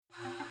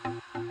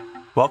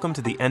Welcome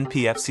to the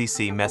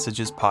NPFCC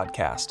Messages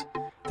Podcast.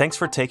 Thanks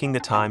for taking the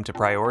time to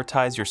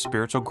prioritize your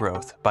spiritual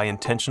growth by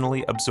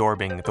intentionally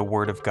absorbing the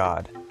Word of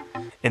God.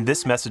 In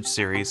this message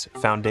series,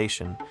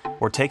 Foundation,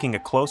 we're taking a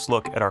close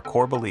look at our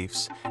core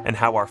beliefs and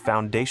how our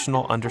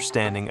foundational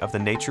understanding of the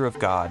nature of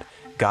God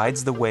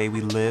guides the way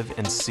we live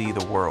and see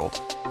the world.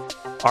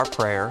 Our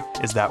prayer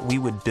is that we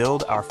would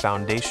build our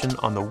foundation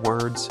on the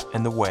words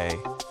and the way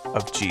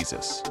of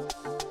Jesus.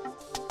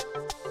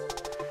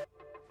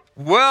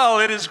 Well,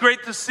 it is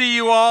great to see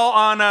you all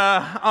on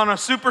a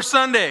Super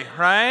Sunday,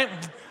 right?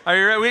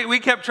 We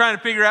kept trying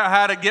to figure out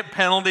how to get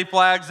penalty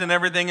flags and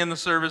everything in the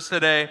service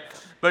today,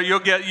 but you'll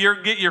get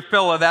your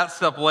fill of that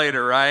stuff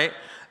later, right?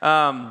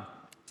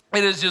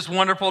 It is just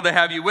wonderful to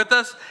have you with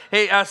us.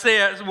 Hey,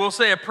 we'll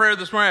say a prayer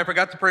this morning. I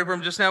forgot to pray for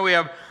them just now. We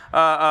have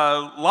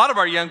a lot of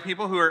our young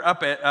people who are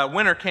up at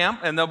winter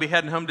camp, and they'll be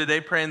heading home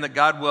today, praying that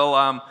God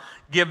will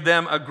give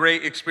them a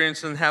great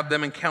experience and have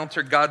them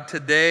encounter God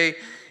today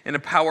in a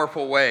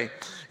powerful way.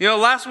 You know,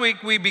 last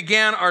week we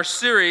began our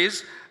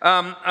series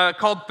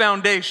called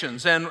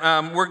Foundations,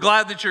 and we're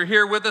glad that you're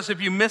here with us. If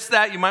you missed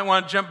that, you might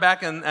want to jump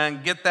back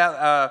and get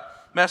that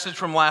message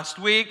from last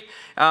week.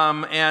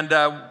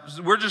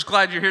 We're just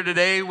glad you're here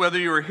today, whether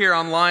you were here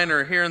online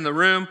or here in the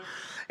room.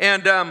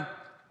 And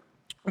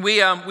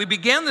we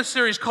began this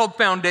series called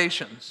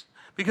Foundations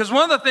because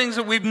one of the things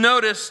that we've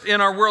noticed in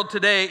our world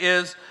today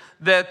is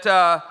that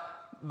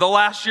the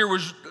last year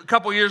a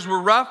couple years were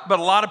rough, but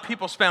a lot of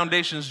people's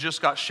foundations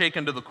just got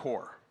shaken to the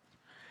core.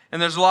 And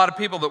there's a lot of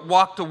people that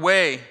walked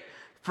away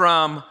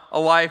from a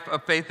life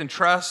of faith and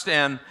trust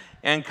and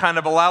kind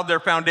of allowed their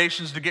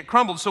foundations to get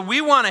crumbled. So we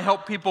want to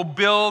help people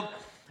build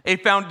a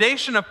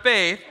foundation of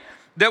faith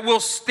that will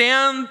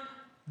stand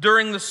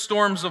during the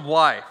storms of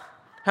life.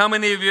 How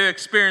many of you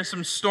experienced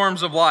some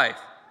storms of life?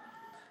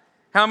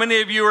 How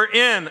many of you are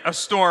in a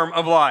storm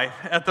of life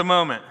at the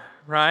moment,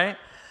 right?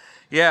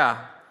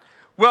 Yeah.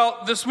 Well,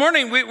 this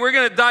morning we're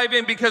going to dive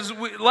in because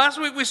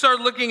last week we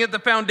started looking at the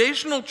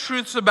foundational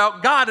truths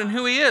about God and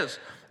who He is.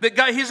 That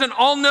God, He's an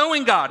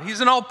all-knowing God.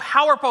 He's an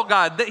all-powerful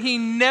God. That He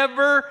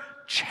never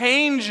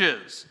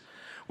changes,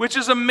 which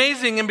is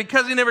amazing. And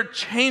because He never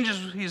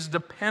changes, He's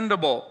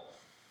dependable.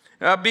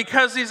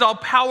 Because He's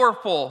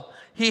all-powerful,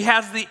 He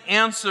has the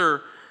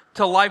answer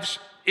to life's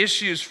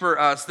issues for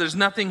us. There's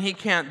nothing He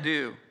can't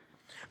do.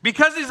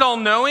 Because He's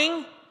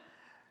all-knowing,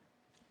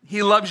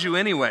 He loves you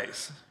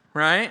anyways,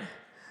 right?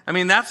 I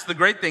mean, that's the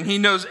great thing. He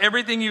knows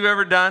everything you've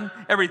ever done,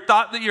 every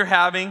thought that you're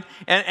having,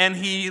 and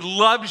He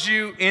loves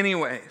you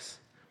anyways.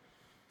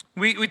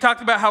 We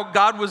talked about how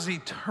God was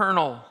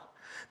eternal,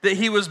 that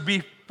He was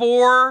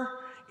before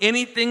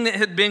anything that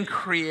had been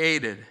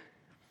created,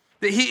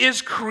 that He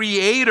is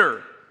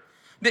creator,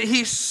 that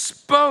He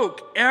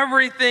spoke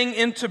everything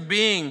into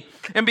being.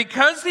 And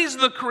because He's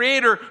the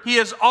creator, He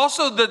is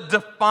also the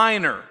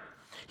definer.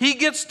 He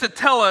gets to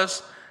tell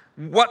us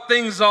what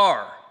things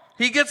are.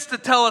 He gets to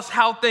tell us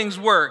how things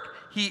work.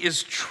 He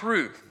is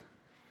truth.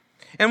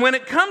 And when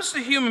it comes to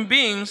human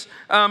beings,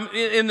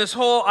 in this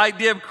whole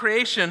idea of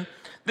creation,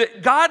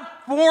 that God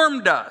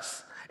formed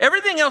us.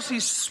 Everything else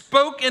He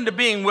spoke into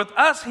being. With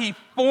us, He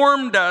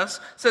formed us,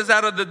 says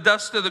out of the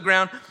dust of the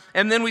ground.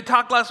 And then we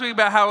talked last week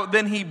about how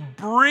then He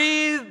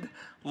breathed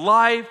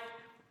life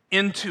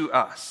into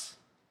us.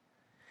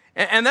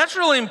 And that's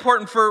really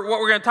important for what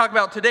we're going to talk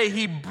about today.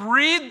 He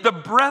breathed the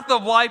breath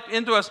of life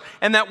into us.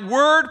 And that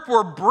word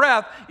for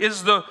breath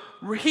is the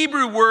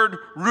Hebrew word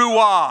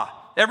ruah.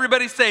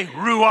 Everybody say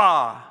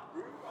ruah.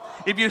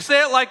 If you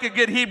say it like a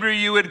good Hebrew,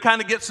 you would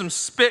kind of get some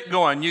spit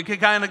going. You could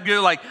kind of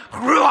go like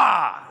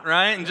ruah,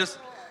 right? And just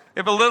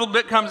if a little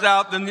bit comes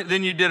out,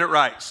 then you did it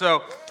right.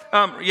 So,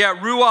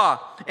 ruah.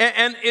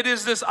 And it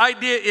is this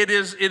idea, it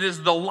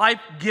is the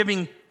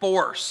life-giving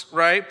force,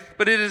 right?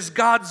 But it is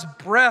God's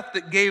breath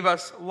that gave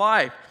us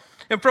life.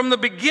 And from the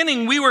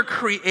beginning, we were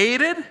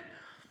created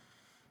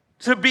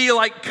to be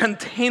like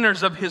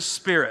containers of His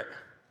Spirit,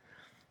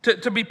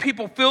 to be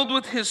people filled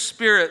with His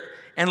Spirit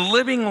and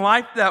living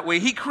life that way.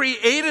 He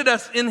created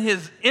us in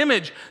His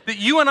image, that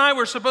you and I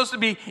were supposed to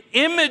be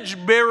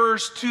image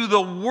bearers to the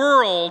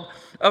world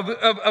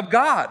of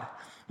God.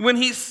 When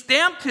He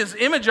stamped His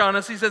image on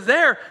us, He says,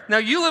 there, now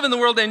you live in the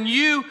world and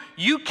you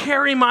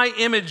carry my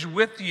image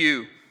with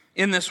you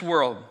in this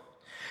world.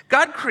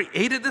 God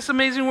created this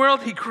amazing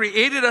world. He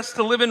created us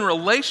to live in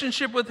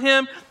relationship with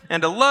Him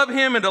and to love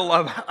Him and to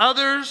love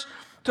others,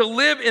 to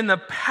live in the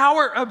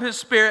power of His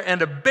Spirit and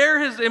to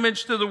bear His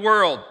image to the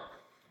world.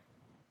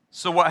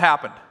 So what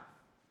happened?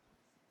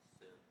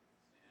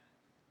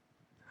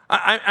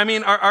 I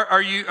mean,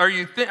 are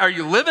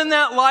you living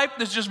that life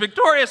that's just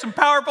victorious and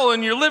powerful,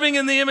 and you're living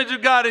in the image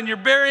of God and you're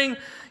bearing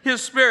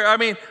His Spirit? I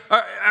mean,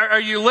 are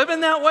you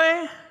living that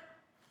way?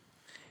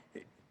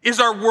 Is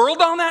our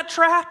world on that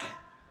track?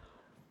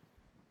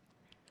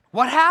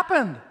 What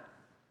happened?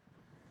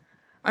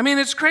 I mean,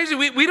 it's crazy.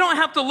 We don't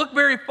have to look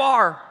very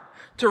far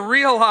to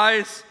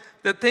realize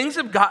that things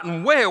have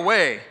gotten way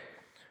away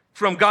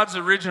from God's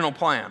original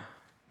plan.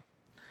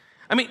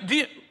 I mean,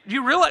 do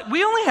you realize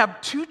we only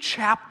have 2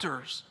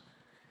 chapters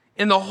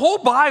in the whole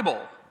Bible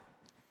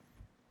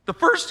The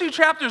first 2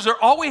 chapters are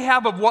all we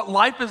have of what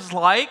life is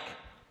like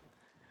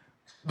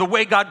the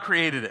way God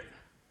created it.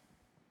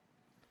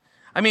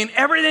 I mean,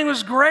 everything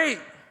was great.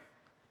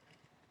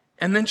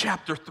 And then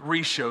chapter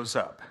 3 shows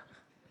up.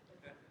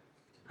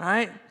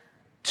 Right?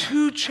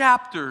 2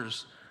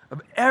 chapters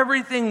of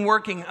everything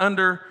working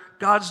under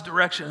God's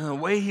direction and the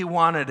way he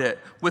wanted it,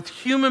 with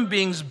human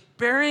beings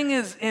bearing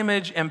his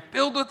image and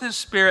filled with his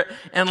Spirit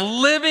and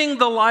living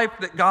the life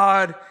that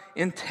God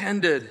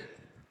intended.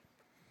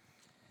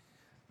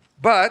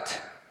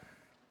 But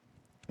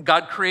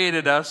God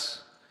created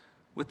us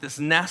with this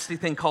nasty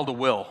thing called a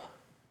will.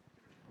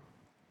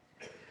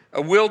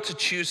 A will to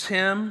choose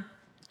him,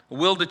 a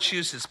will to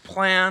choose his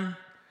plan.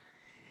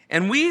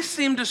 And we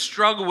seem to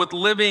struggle with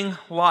living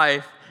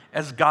life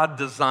as God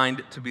designed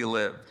it to be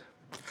lived.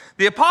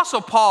 The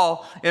Apostle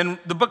Paul, in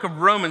the book of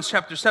Romans,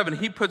 chapter 7,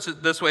 he puts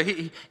it this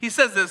way. He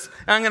says this,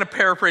 and I'm going to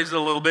paraphrase it a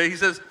little bit. He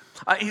says,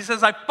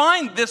 I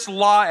find this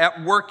law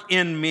at work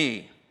in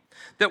me,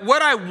 that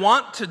what I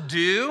want to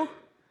do,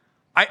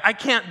 I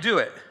can't do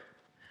it.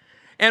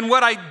 And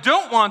what I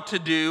don't want to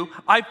do,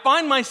 I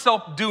find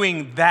myself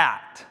doing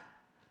that.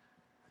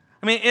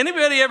 I mean,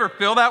 anybody ever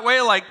feel that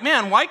way? Like,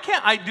 man, why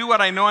can't I do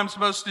what I know I'm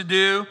supposed to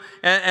do?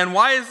 And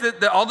why is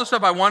it that all the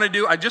stuff I want to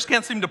do, I just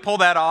can't seem to pull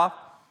that off?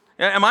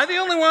 Am I the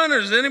only one, or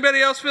is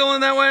anybody else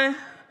feeling that way?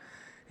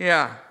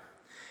 Yeah.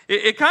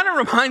 It kind of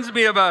reminds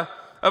me of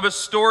a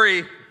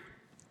story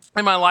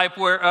in my life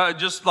where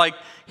just like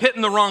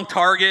hitting the wrong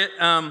target.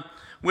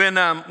 When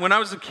I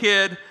was a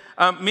kid,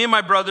 me and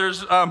my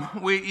brothers,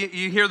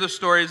 you hear the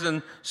stories,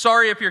 and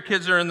sorry if your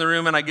kids are in the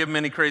room and I give them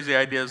any crazy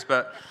ideas,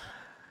 but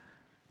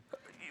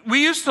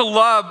we used to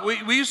love,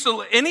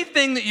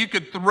 anything that you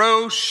could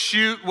throw,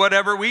 shoot,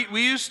 whatever. We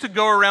used to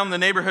go around the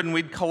neighborhood and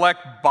we'd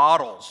collect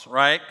bottles,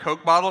 right?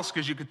 Coke bottles,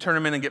 because you could turn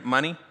them in and get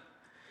money.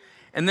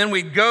 And then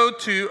we'd go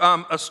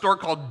to a store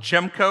called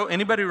Gemco.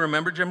 Anybody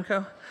remember Gemco?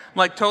 I'm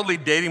like totally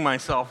dating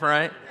myself,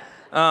 right?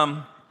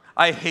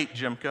 I hate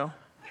Gemco.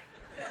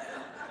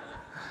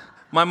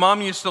 My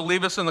mom used to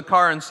leave us in the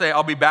car and say,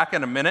 I'll be back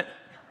in a minute.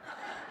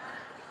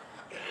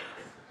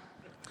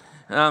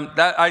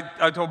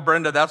 I told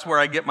Brenda that's where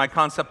I get my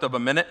concept of a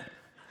minute.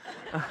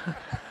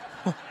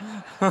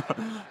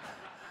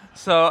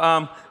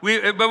 So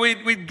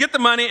we'd get the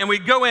money and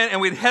we'd go in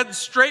and we'd head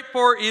straight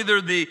for either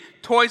the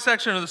toy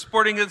section or the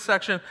sporting goods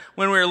section.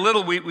 When we were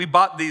little, we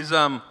bought these.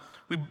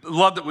 We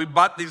loved it. We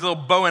bought these little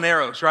bow and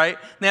arrows, right?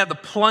 And they had the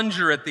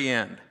plunger at the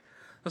end.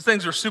 Those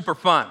things were super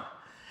fun.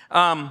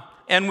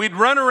 And we'd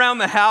run around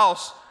the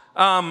house.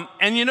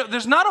 And you know,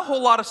 there's not a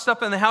whole lot of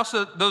stuff in the house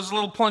that those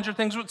little plunger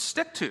things would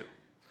stick to.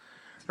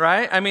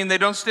 Right? I mean, they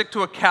don't stick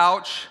to a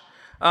couch.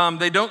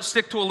 They don't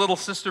stick to a little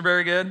sister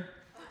very good.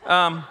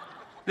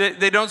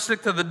 They don't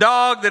stick to the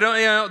dog.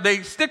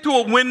 They stick to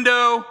a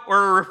window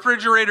or a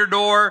refrigerator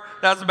door.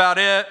 That's about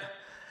it.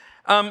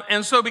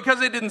 And so because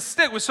they didn't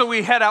stick, so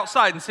we head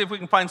outside and see if we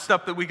can find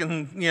stuff that we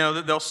can,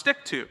 that they'll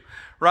stick to,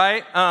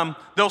 right?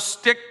 They'll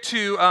stick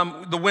to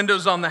the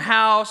windows on the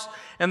house,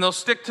 and they'll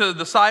stick to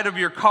the side of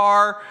your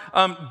car.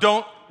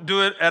 Don't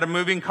do it at a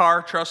moving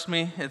car. Trust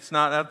me,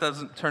 that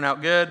doesn't turn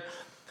out good.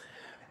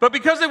 But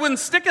because they wouldn't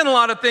stick in a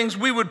lot of things,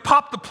 we would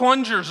pop the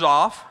plungers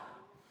off,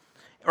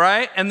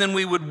 right? And then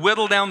we would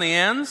whittle down the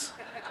ends.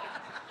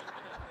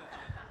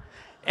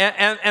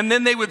 And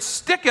then they would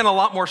stick in a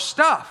lot more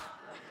stuff.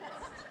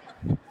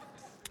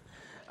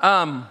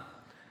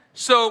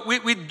 So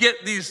we'd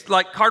get these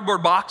like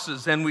cardboard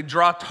boxes and we'd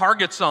draw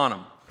targets on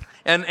them.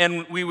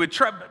 And we would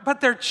try,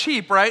 but they're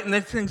cheap, right? And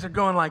these things are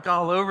going like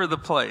all over the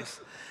place.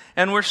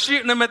 And we're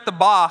shooting them at the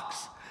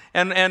box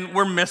and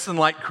we're missing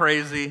like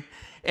crazy.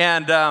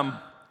 And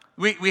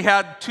we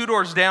had 2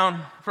 doors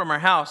down from our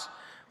house,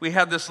 we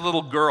had this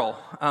little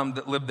girl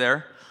that lived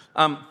there.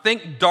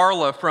 Think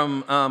Darla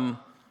from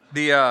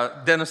the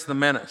Dennis the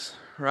Menace,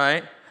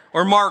 right?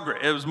 Or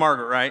Margaret. It was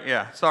Margaret, right?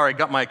 Yeah. Sorry,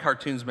 got my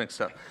cartoons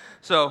mixed up.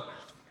 So,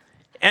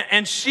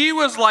 and she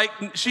was like,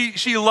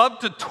 she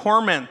loved to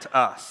torment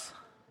us.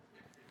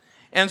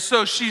 And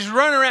so she's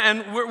running around,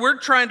 and we're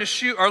trying to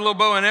shoot our little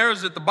bow and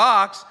arrows at the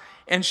box,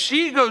 and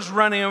she goes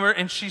running over,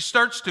 and she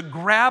starts to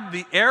grab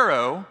the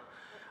arrow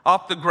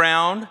off the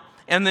ground,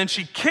 and then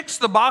she kicks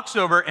the box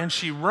over and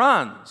she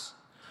runs.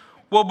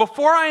 Well,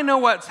 before I know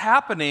what's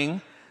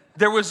happening,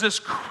 there was this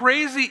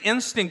crazy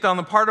instinct on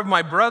the part of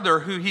my brother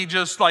who he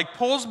just like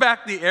pulls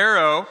back the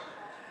arrow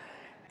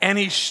and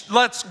he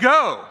lets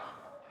go.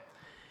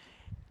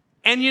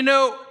 And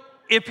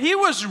if he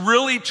was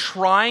really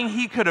trying,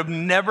 he could have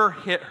never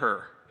hit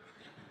her.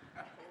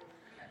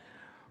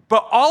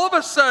 But all of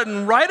a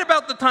sudden, right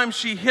about the time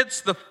she hits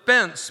the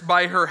fence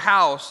by her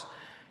house,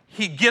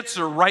 he gets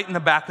her right in the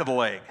back of the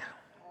leg.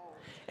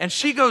 And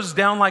she goes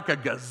down like a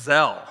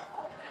gazelle,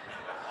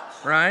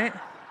 right?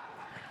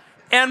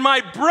 And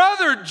my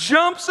brother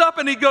jumps up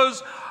and he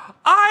goes,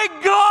 I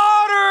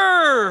got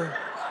her!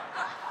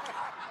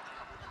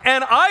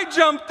 And I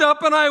jumped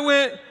up and I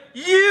went,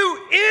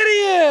 you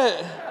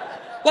idiot!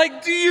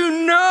 Like, do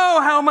you know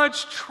how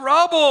much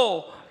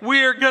trouble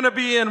we're gonna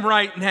be in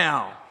right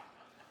now?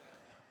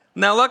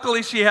 Now,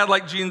 luckily, she had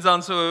like jeans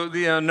on, so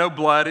no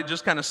blood. It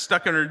just kind of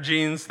stuck in her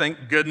jeans,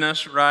 thank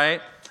goodness,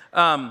 right?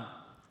 But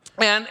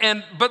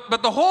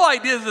the whole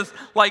idea is this,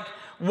 like,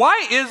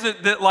 why is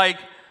it that like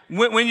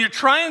when you're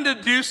trying to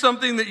do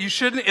something that you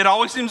shouldn't, it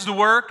always seems to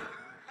work?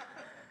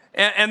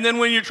 And then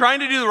when you're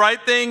trying to do the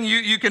right thing,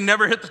 you can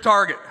never hit the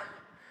target,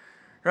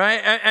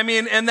 right? I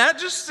mean, and that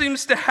just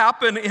seems to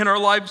happen in our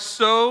lives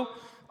so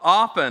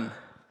often.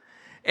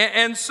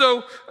 And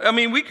so, I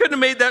mean, we couldn't have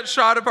made that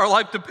shot if our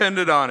life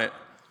depended on it.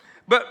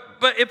 But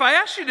if I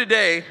ask you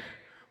today,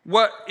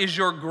 what is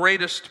your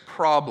greatest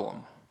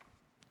problem?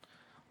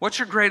 What's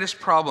your greatest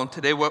problem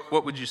today?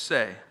 What would you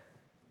say?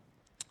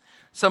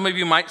 Some of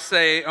you might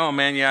say, oh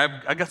man,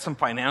 yeah, I got some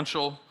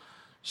financial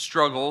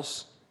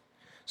struggles.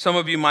 Some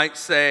of you might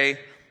say,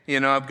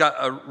 I've got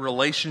a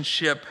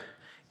relationship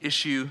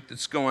issue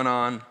that's going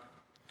on.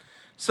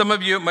 Some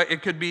of you,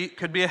 it could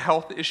be a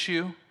health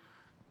issue.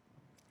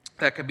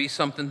 That could be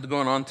something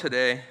going on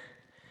today.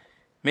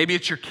 Maybe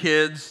it's your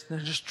kids. They're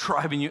just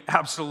driving you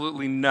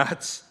absolutely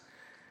nuts.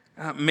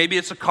 Maybe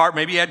it's a car.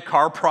 Maybe you had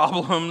car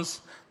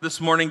problems this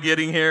morning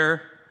getting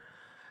here.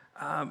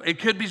 It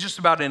could be just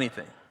about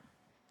anything.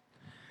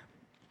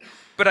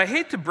 But I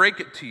hate to break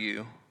it to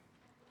you,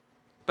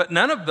 but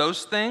none of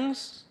those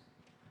things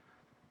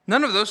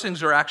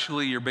are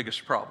actually your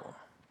biggest problem.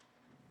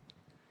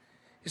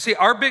 You see,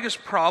 our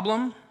biggest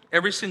problem,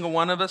 every single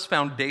one of us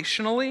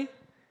foundationally,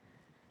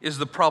 is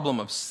the problem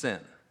of sin.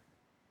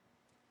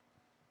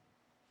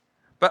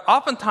 But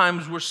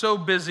oftentimes we're so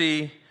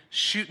busy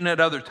shooting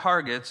at other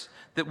targets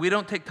that we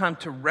don't take time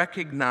to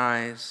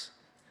recognize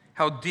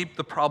how deep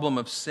the problem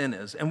of sin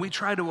is. And we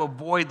try to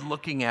avoid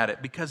looking at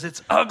it because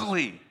it's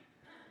ugly.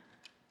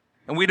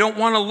 And we don't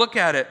want to look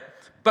at it.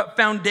 But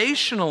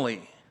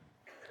foundationally,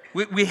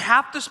 we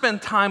have to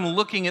spend time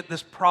looking at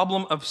this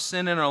problem of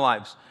sin in our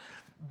lives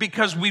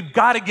because we've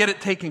got to get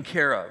it taken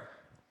care of.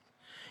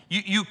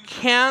 You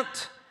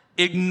can't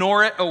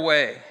ignore it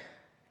away,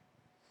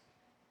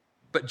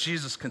 but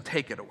Jesus can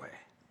take it away.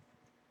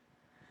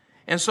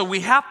 And so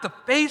we have to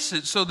face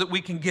it so that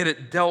we can get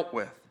it dealt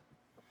with.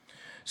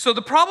 So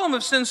the problem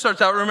of sin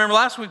starts out, remember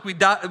last week we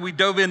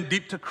dove in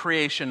deep to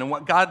creation and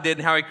what God did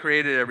and how he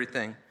created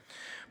everything.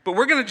 But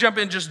we're going to jump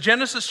in just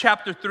Genesis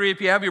chapter 3.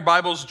 If you have your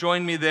Bibles,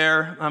 join me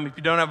there. If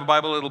you don't have a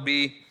Bible, it'll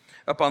be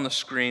up on the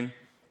screen.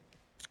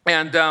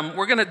 And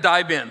we're going to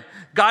dive in.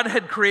 God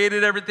had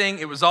created everything.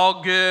 It was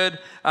all good.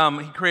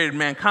 He created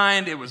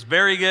mankind. It was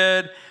very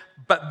good.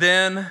 But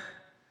then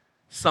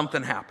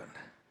something happened.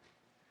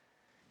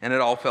 And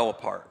it all fell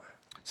apart.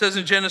 It says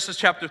in Genesis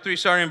chapter 3,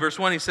 starting in verse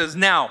 1, he says,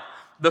 now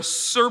the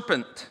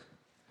serpent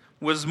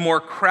was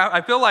more crafty.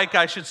 I feel like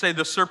I should say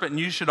the serpent, and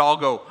you should all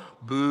go,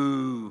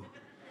 boo.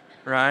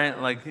 Right?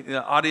 Like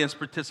audience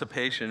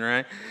participation,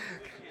 right?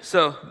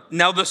 So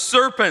now the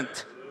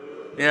serpent,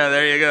 yeah,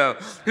 there you go.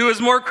 Who was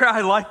more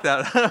crafty? I like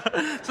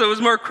that. So it was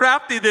more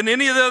crafty than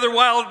any of the other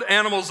wild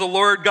animals the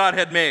Lord God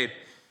had made.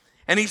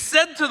 And he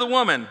said to the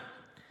woman,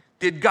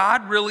 did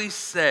God really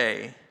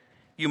say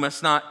you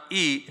must not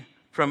eat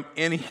from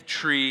any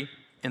tree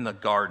in the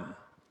garden?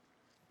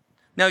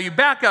 Now you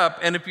back up,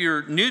 and if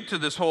you're new to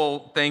this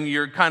whole thing,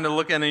 you're kind of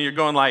looking and you're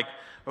going like,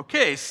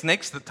 okay,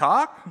 snakes that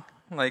talk?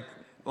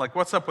 Like,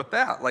 what's up with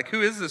that? Like,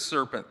 who is this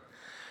serpent?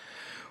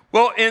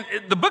 Well, in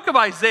the book of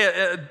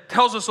Isaiah, it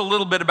tells us a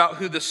little bit about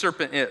who the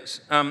serpent is.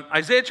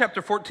 Isaiah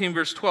chapter 14,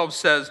 verse 12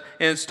 says,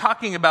 and it's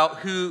talking about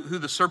who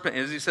the serpent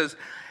is. He says,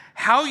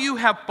 how you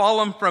have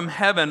fallen from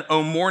heaven,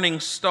 O morning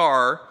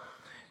star,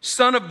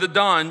 son of the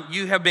dawn,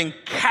 you have been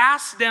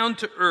cast down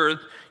to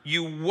earth,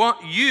 you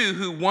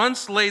who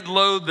once laid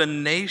low the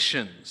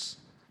nations,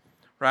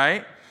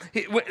 right?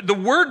 The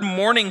word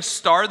morning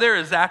star there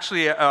is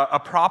actually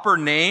a proper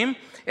name,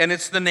 and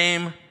it's the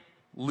name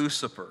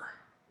Lucifer.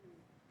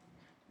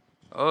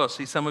 Oh,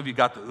 see, some of you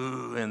got the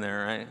ooh in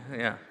there, right?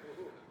 Yeah.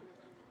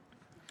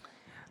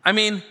 I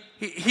mean,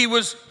 he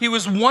was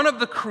one of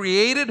the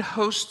created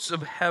hosts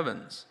of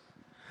heavens,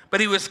 but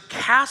he was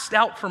cast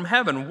out from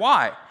heaven.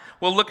 Why?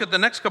 Well, look at the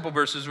next couple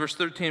verses, verse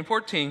 13 and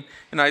 14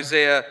 in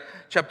Isaiah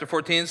chapter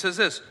 14. It says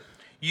this,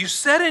 you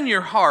said in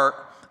your heart,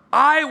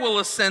 I will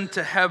ascend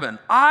to heaven.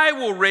 I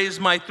will raise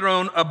my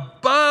throne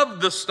above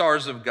the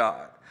stars of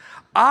God.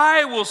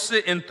 I will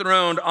sit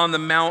enthroned on the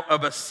mount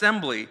of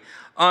assembly,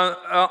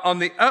 on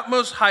the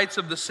utmost heights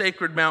of the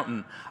sacred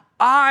mountain.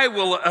 I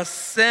will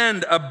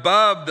ascend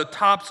above the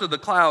tops of the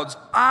clouds.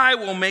 I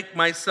will make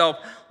myself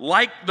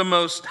like the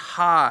Most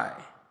High.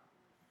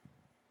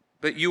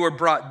 But you are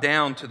brought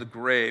down to the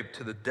grave,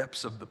 to the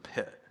depths of the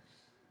pit.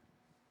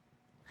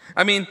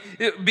 I mean,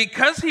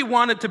 because he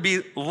wanted to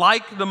be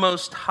like the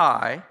Most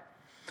High,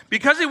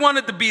 because he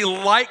wanted to be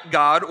like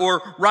God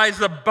or rise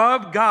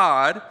above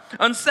God,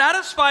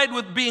 unsatisfied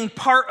with being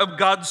part of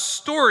God's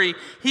story,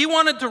 he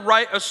wanted to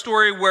write a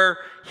story where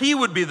he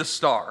would be the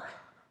star.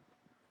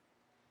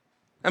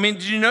 I mean,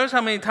 did you notice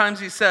how many times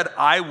he said,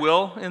 I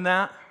will in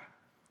that?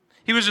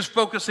 He was just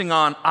focusing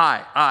on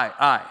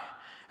I.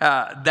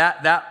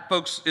 That,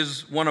 folks,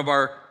 is one of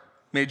our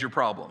major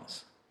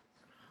problems.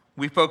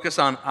 We focus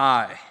on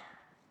I.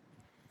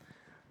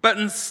 But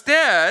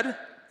instead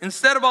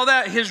of all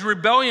that, his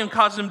rebellion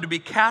caused him to be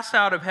cast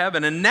out of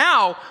heaven. And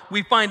now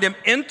we find him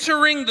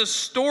entering the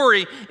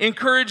story,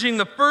 encouraging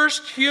the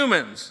first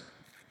humans,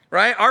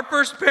 right? Our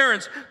first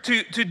parents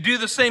to do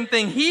the same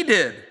thing he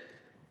did,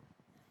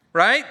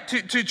 right?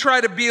 To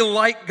try to be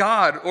like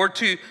God or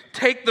to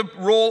take the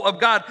role of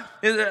God.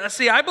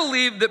 See, I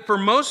believe that for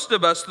most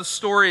of us, the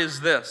story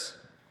is this.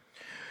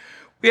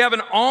 We have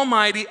an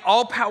almighty,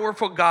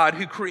 all-powerful God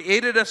who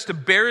created us to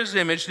bear his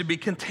image, to be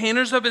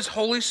containers of his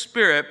Holy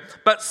Spirit,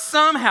 but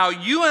somehow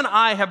you and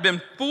I have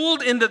been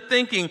fooled into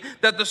thinking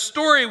that the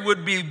story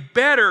would be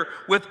better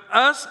with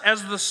us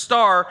as the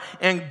star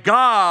and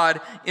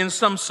God in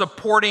some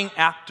supporting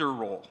actor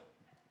role.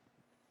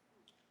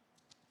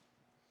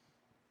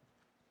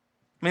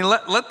 I mean,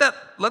 let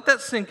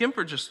that sink in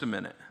for just a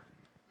minute.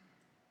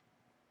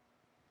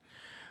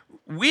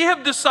 We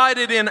have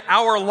decided in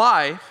our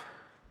life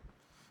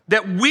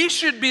that we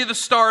should be the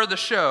star of the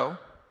show,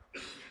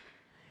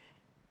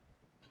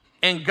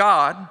 and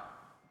God,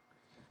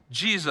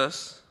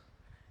 Jesus,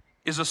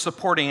 is a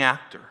supporting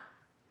actor.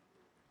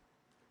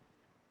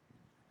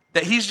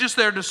 That he's just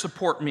there to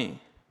support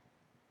me.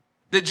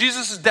 That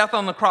Jesus' death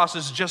on the cross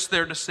is just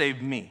there to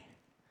save me.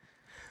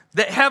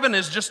 That heaven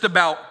is just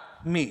about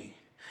me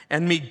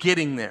and me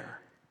getting there.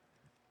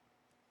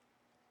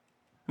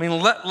 I mean,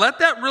 let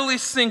that really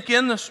sink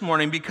in this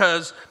morning,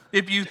 because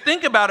if you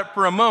think about it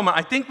for a moment,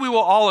 I think we will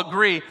all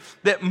agree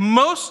that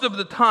most of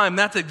the time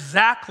that's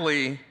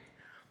exactly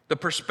the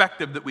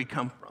perspective that we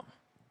come from.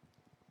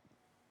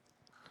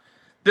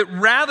 That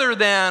rather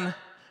than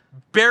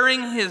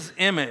bearing his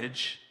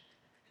image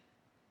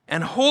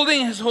and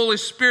holding his Holy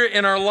Spirit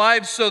in our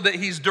lives so that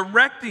he's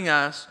directing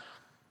us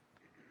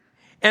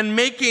and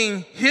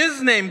making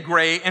his name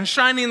great and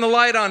shining the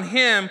light on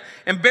him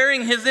and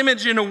bearing his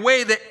image in a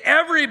way that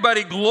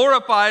everybody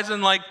glorifies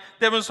and, like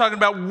Devin was talking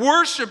about,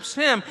 worships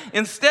him.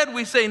 Instead,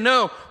 we say,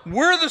 no,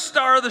 we're the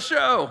star of the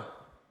show.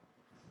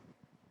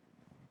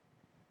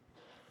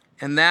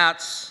 And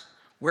that's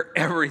where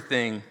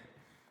everything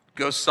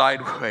goes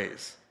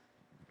sideways.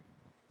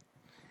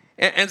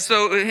 And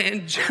so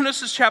in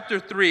Genesis chapter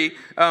 3,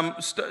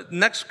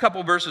 next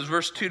couple verses,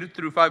 verse 2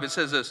 through 5, it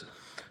says this.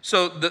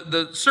 So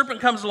the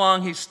serpent comes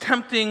along, he's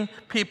tempting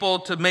people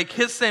to make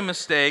his same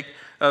mistake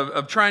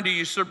of trying to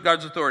usurp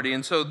God's authority.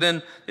 And so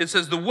then it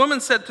says, the woman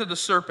said to the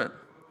serpent,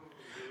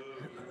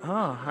 oh,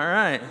 all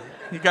right,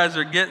 you guys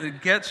are getting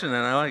it,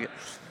 I like it.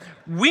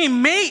 We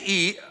may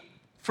eat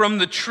from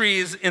the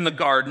trees in the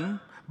garden,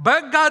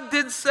 but God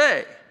did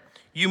say,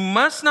 you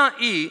must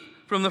not eat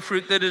from the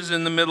fruit that is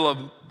in the middle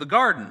of the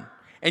garden,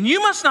 and you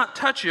must not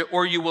touch it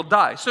or you will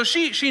die. So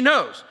she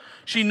knows.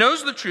 She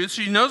knows the truth.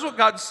 She knows what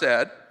God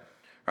said.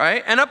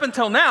 Right? And up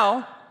until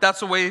now, that's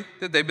the way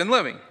that they've been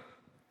living.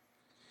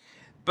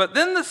 But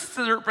then the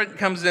serpent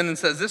comes in and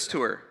says this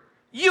to her,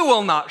 you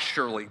will not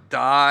surely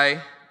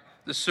die,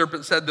 the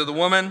serpent said to the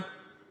woman.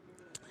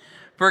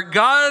 For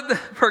God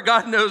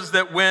knows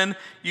that when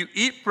you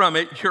eat from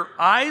it, your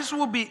eyes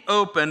will be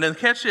opened, and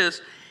catch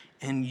this,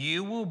 and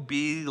you will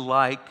be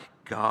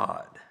like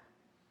God,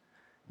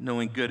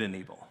 knowing good and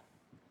evil.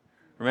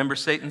 Remember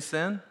Satan's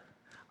sin?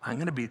 I'm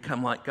going to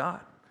become like God.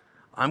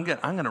 I'm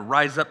going to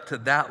rise up to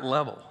that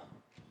level.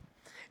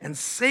 And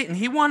Satan,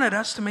 he wanted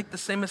us to make the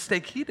same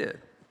mistake he did.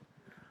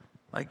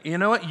 Like, you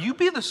know what? You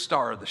be the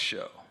star of the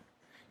show.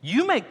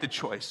 You make the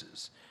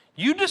choices.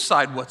 You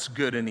decide what's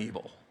good and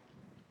evil.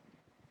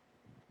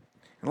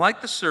 And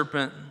like the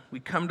serpent, we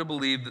come to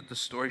believe that the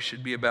story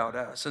should be about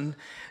us. And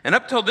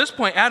up till this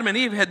point, Adam and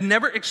Eve had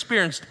never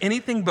experienced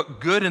anything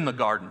but good in the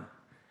garden.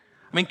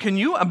 I mean, can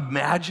you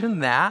imagine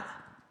that?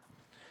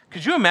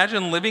 Could you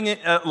imagine living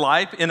a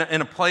life in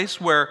a place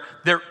where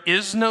there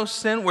is no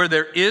sin, where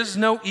there is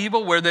no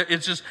evil, where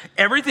it's just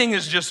everything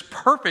is just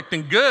perfect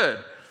and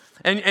good,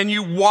 and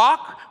you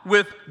walk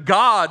with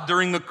God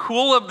during the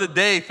cool of the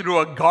day through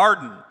a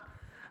garden?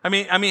 I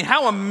mean,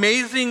 how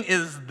amazing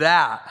is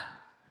that?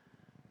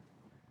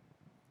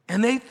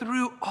 And they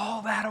threw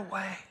all that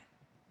away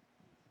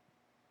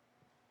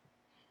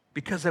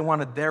because they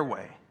wanted their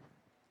way.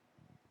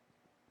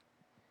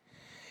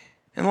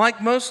 And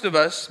like most of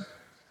us,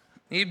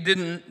 Eve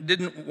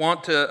didn't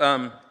want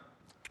to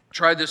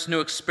try this new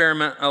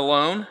experiment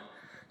alone,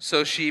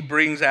 so she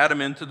brings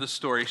Adam into the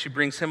story. She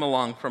brings him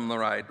along from the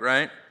ride,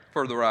 right?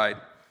 For the ride.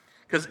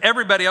 Because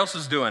everybody else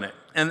is doing it,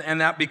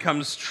 and that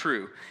becomes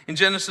true. In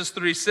Genesis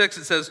 3:6,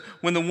 it says,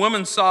 when the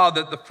woman saw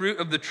that the fruit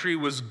of the tree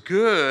was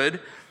good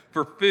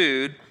for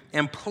food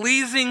and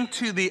pleasing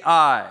to the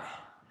eye.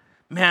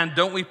 Man,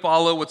 don't we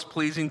follow what's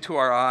pleasing to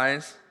our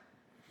eyes?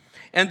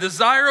 And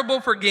desirable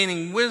for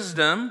gaining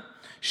wisdom,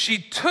 she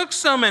took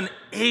some and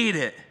ate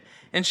it.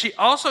 And she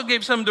also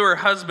gave some to her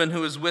husband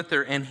who was with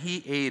her, and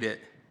he ate it.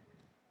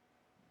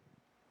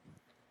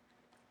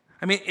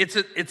 I mean, it's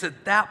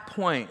at that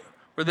point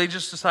where they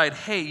just decide,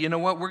 hey, you know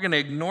what? We're going to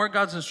ignore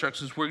God's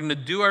instructions. We're going to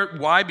do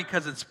why?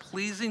 Because it's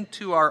pleasing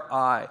to our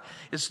eye.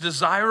 It's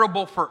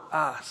desirable for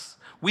us.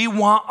 We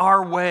want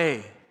our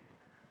way.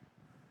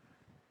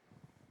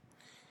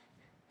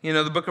 You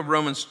know, the book of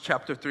Romans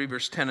chapter 3,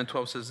 verse 10 and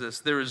 12 says this: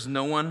 there is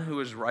no one who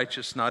is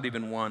righteous, not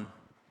even one.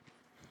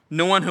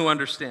 No one who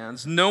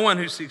understands, no one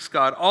who seeks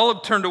God. All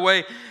have turned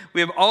away.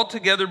 We have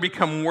altogether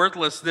become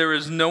worthless. There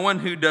is no one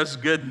who does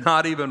good,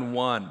 not even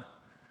one.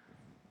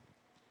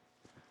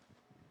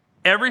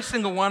 Every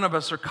single one of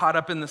us are caught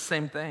up in the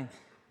same thing.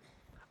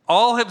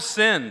 All have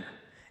sinned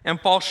and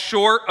fall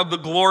short of the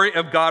glory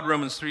of God,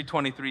 Romans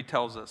 3:23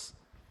 tells us.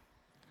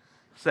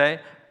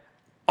 Say,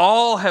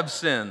 all have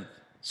sinned.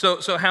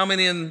 So how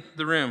many in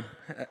the room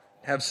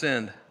have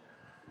sinned?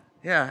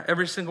 Yeah,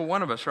 every single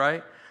one of us,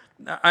 right?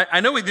 I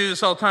know we do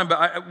this all the time,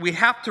 but we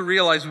have to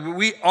realize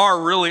we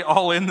are really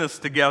all in this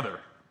together,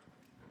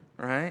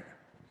 right?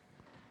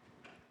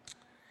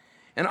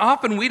 And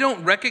often we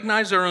don't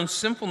recognize our own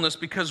sinfulness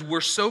because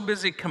we're so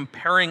busy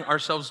comparing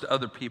ourselves to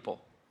other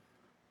people.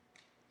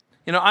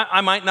 You know,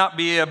 I might not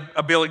be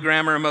a Billy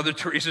Graham or a Mother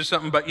Teresa or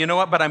something, but you know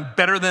what? But I'm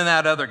better than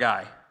that other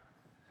guy.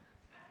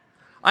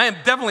 I am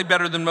definitely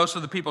better than most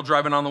of the people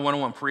driving on the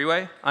 101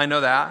 freeway. I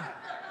know that,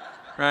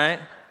 right?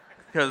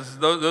 Because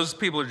those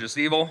people are just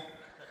evil.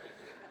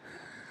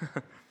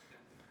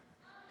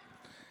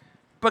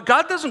 But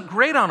God doesn't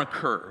grade on a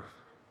curve.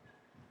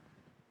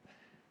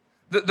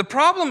 The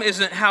problem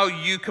isn't how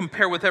you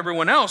compare with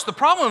everyone else. The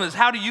problem is,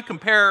 how do you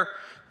compare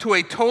to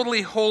a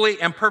totally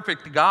holy and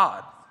perfect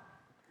God?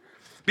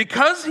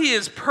 Because he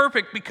is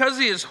perfect, because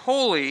he is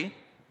holy,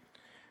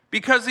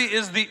 because he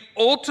is the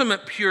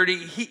ultimate purity,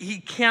 he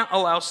can't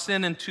allow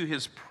sin into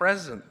his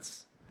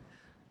presence.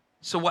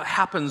 So what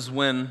happens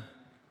when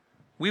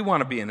we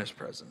want to be in his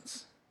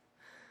presence?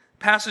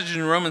 Passage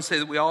in Romans say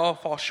that we all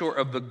fall short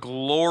of the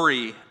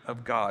glory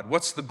of God.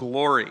 What's the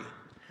glory?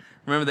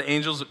 Remember the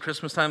angels at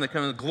Christmas time? They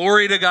come in,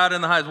 glory to God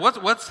in the highest.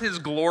 What's his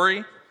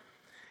glory?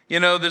 You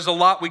know, there's a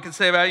lot we can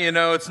say about it. You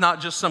know, it's not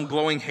just some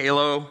glowing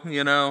halo,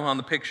 you know, on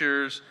the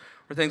pictures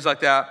or things like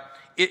that.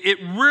 It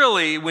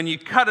really, when you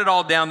cut it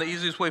all down, the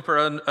easiest way for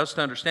us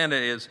to understand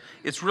it is,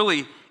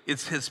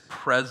 it's his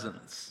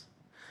presence.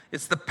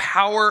 It's the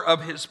power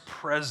of his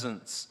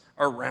presence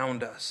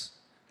around us.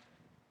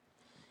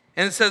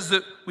 And it says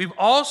that we've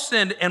all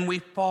sinned and we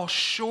fall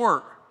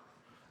short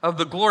of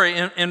the glory.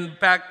 In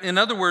fact, in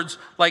other words,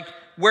 like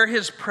where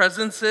his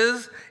presence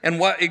is and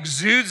what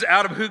exudes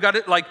out of who God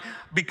is, like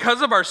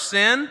because of our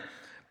sin,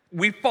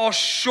 we fall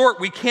short.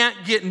 We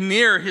can't get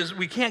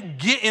we can't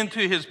get into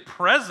his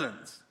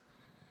presence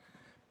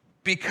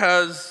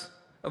because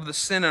of the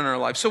sin in our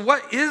life. So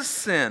what is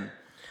sin?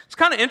 It's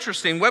kind of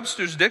interesting.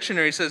 Webster's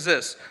dictionary says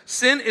this: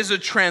 sin is a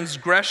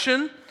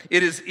transgression.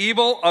 It is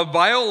evil, a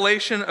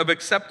violation of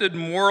accepted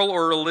moral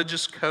or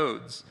religious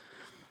codes.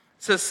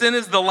 It says sin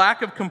is the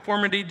lack of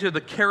conformity to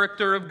the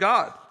character of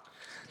God.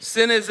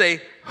 Sin is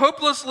a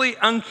hopelessly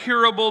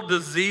uncurable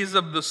disease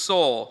of the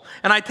soul.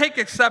 And I take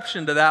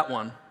exception to that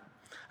one.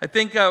 I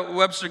think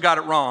Webster got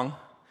it wrong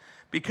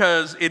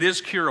because it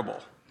is curable,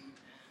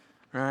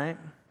 right?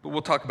 But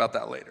we'll talk about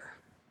that later.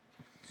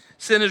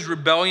 Sin is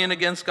rebellion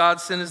against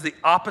God. Sin is the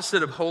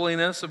opposite of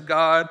holiness of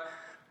God.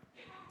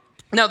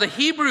 Now, the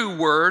Hebrew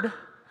word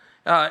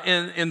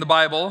in the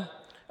Bible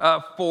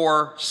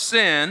for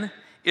sin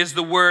is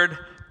the word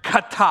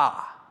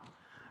kata.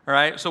 All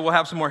right, so we'll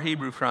have some more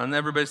Hebrew from.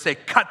 Everybody say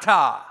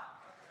kata.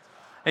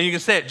 And you can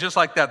say it just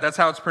like that. That's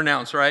how it's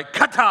pronounced, right?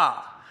 Kata,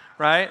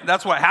 right?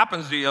 That's what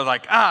happens to you.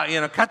 Like,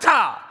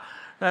 kata.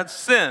 That's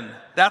sin.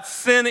 That's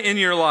sin in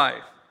your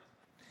life.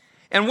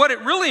 And what it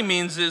really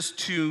means is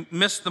to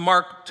miss the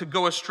mark, to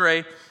go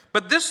astray.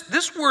 But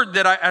this word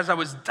that as I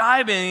was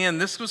diving in,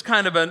 this was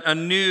kind of a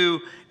new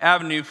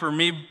avenue for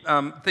me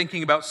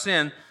thinking about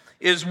sin,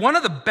 is one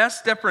of the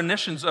best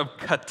definitions of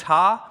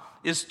kata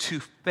is to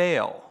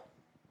fail.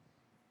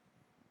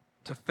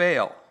 To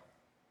fail.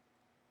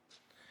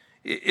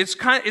 It's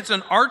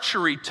an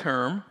archery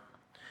term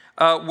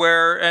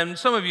where, and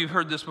some of you have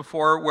heard this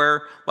before,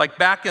 where like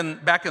back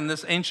in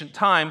this ancient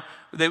time,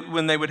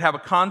 when they would have a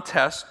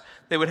contest,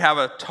 they would have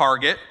a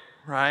target,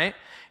 right?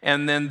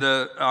 And then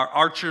the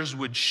archers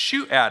would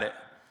shoot at it.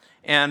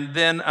 And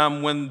then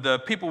when the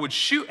people would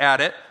shoot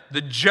at it,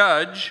 the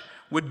judge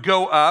would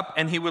go up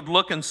and he would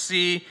look and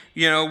see,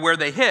 where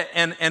they hit.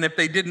 And if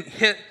they didn't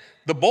hit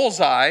the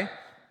bullseye,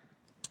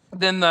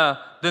 then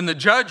the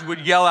judge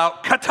would yell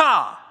out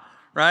kata,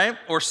 right?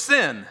 Or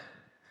sin.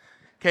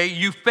 Okay,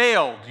 you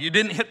failed. You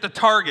didn't hit the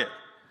target.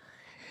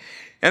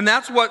 And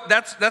that's what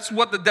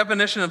the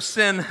definition of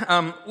sin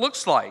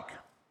looks like.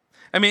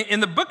 I mean, in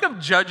the book of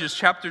Judges,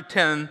 chapter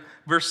 10,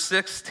 verse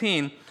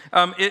 16,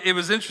 it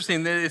was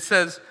interesting that it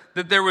says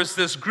that there was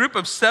this group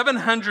of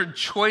 700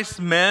 choice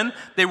men.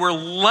 They were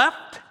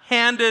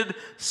left-handed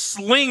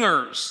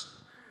slingers,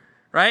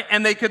 right?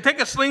 And they could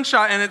take a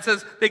slingshot, and it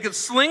says they could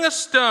sling a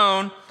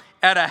stone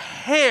at a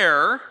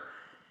hair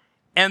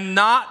and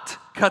not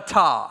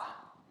kata,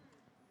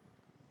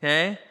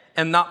 okay?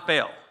 And not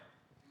fail,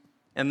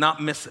 and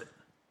not miss it,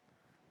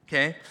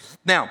 okay?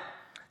 Now,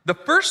 the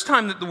first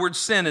time that the word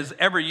sin is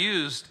ever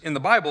used in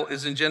the Bible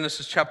is in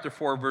Genesis chapter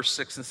 4, verse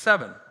 6 and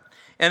 7.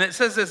 And it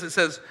says this, it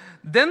says,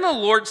 then the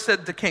Lord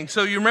said to Cain.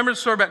 So you remember the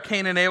story about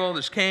Cain and Abel?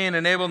 There's Cain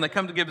and Abel, and they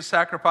come to give a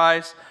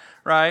sacrifice,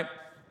 right?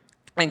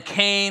 And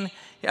Cain,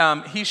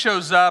 he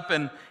shows up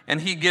and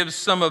he gives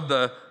some of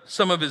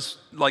his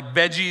like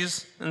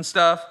veggies and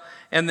stuff.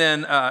 And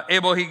then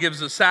Abel, he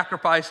gives a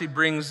sacrifice. He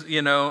brings,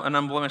 an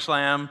unblemished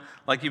lamb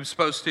like he was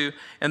supposed to.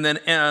 And then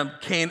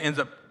Cain ends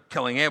up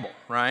killing Abel,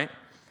 right?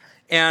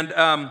 And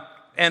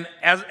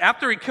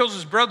after he kills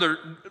his brother,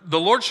 the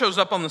Lord shows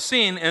up on the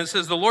scene and it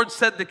says, the Lord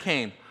said to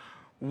Cain,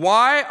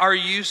 "Why are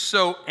you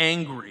so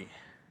angry?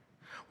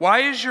 Why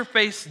is your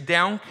face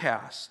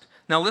downcast?"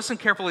 Now listen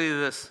carefully to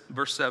this,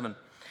 verse 7.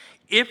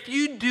 "If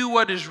you do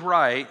what is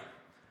right,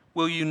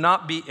 will you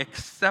not be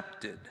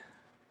accepted?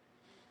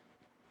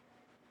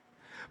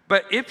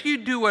 But if you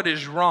do what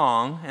is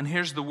wrong," and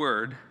here's the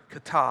word,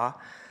 kata,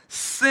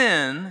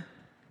 "sin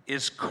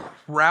is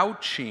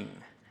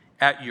crouching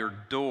at your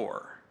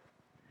door,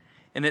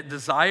 and it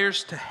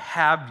desires to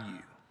have you,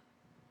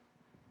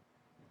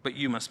 but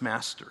you must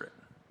master it.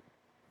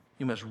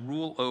 You must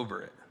rule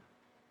over it."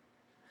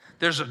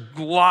 There's a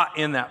lot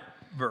in that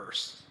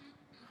verse.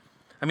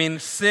 I mean,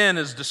 sin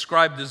is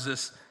described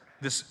as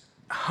this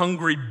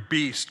hungry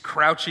beast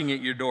crouching at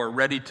your door,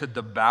 ready to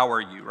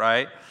devour you,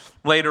 right?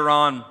 Later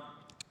on,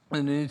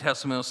 in the New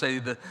Testament, it'll say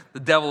the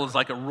devil is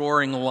like a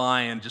roaring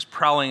lion, just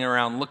prowling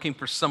around, looking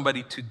for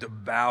somebody to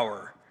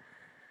devour.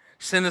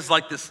 Sin is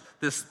like this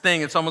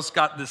thing. It's almost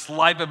got this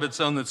life of its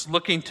own that's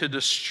looking to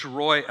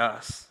destroy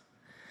us.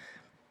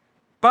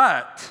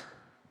 But,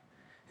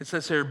 it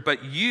says here,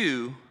 but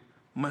you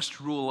must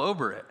rule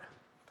over it.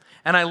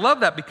 And I love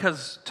that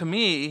because to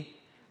me,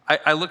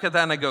 I look at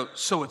that and I go,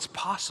 so it's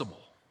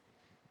possible.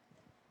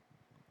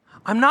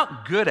 I'm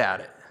not good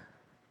at it.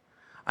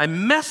 I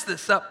mess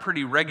this up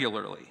pretty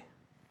regularly.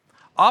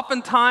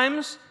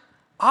 Oftentimes,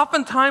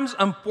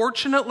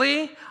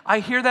 unfortunately, I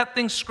hear that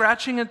thing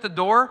scratching at the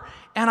door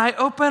and I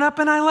open up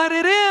and I let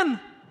it in.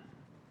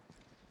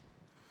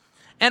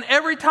 And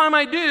every time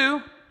I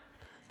do,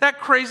 that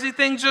crazy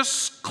thing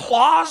just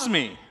claws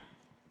me.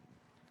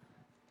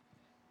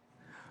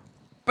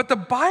 But the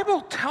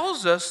Bible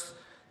tells us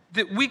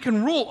that we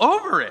can rule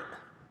over it.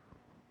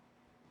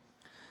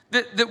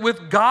 That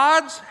with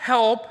God's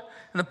help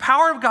and the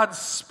power of God's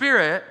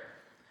Spirit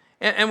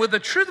and with the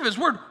truth of His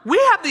Word, we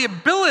have the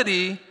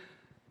ability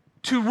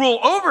to rule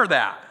over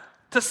that,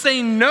 to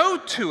say no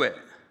to it.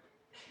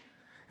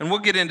 And we'll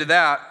get into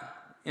that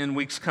in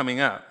weeks coming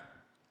up.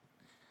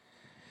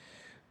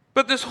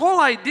 But this whole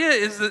idea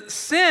is that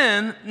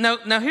sin,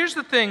 now here's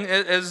the thing,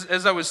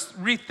 as I was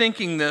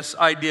rethinking this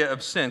idea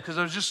of sin, because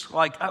I was just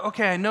like,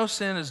 okay, I know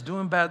sin is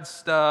doing bad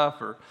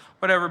stuff or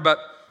whatever, but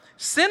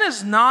sin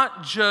is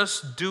not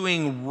just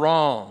doing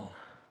wrong,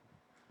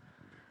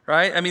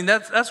 right? I mean,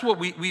 that's what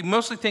we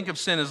mostly think of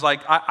sin as like,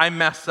 I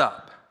mess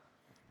up.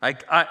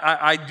 Like,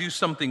 I do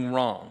something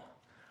wrong.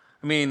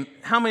 I mean,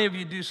 how many of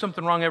you do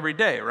something wrong every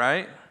day,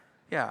 right?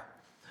 Yeah.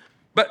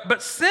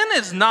 But sin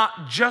is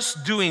not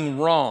just doing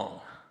wrong.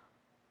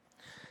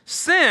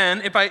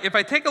 Sin, if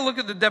I take a look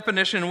at the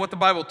definition and what the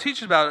Bible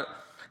teaches about it,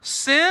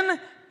 sin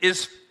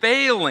is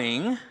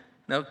failing.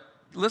 Now,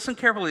 listen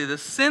carefully to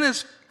this. Sin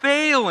is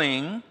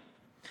failing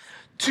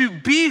to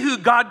be who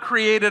God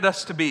created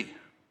us to be.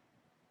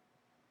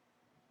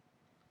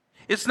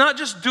 It's not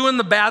just doing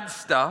the bad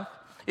stuff.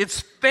 It's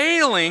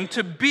failing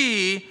to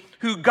be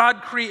who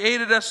God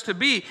created us to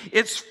be.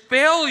 It's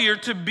failure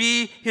to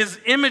be His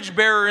image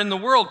bearer in the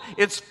world.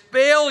 It's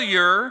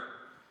failure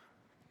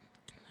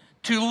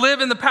to live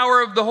in the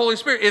power of the Holy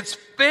Spirit. It's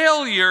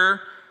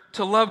failure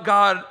to love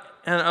God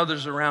and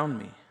others around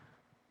me.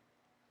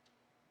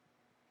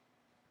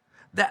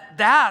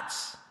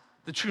 That's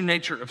the true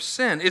nature of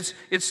sin.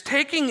 It's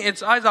taking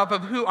its eyes off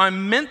of who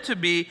I'm meant to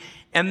be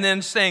and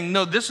then saying,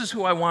 no, this is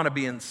who I want to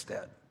be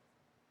instead.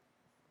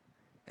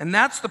 And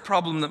that's the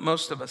problem that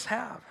most of us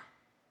have,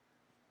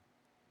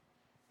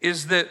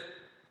 is that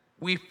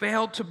we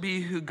fail to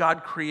be who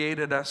God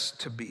created us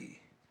to be.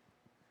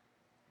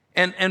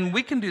 And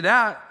we can do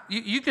that.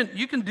 You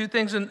can do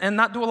things and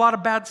not do a lot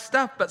of bad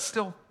stuff, but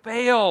still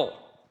fail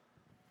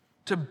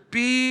to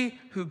be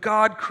who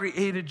God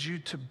created you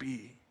to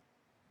be.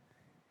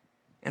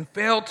 And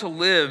fail to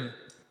live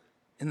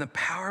in the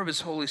power of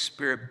His Holy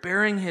Spirit,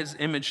 bearing His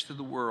image to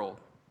the world.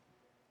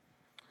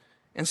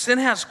 And sin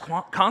has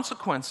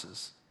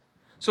consequences.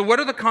 So what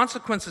are the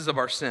consequences of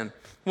our sin?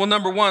 Well,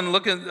 number one,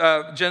 look at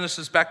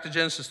back to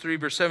Genesis 3,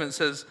 verse 7. It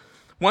says,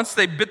 once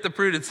they bit the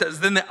fruit, it says,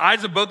 then the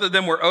eyes of both of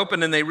them were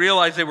opened and they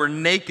realized they were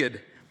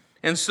naked.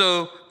 And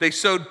so they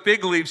sewed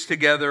fig leaves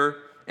together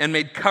and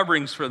made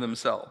coverings for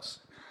themselves.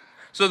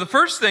 So the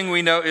first thing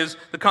we know is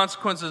the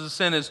consequences of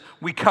sin is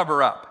we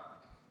cover up.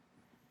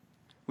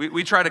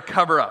 We try to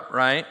cover up,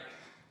 right?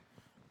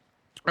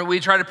 Or we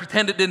try to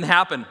pretend it didn't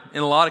happen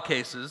in a lot of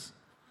cases.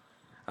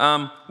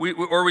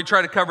 We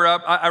try to cover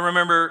up. I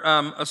remember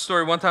a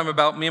story one time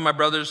about me and my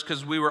brothers,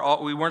 because we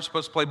weren't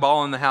supposed to play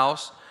ball in the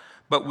house,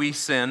 but we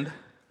sinned.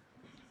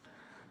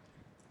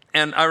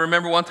 And I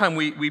remember one time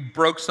we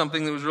broke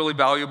something that was really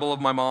valuable of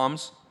my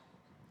mom's.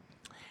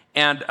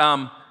 And,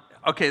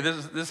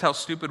 this is how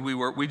stupid we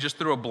were. We just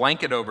threw a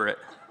blanket over it.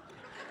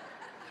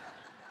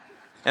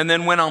 And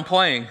then went on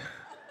playing.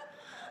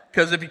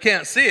 because if you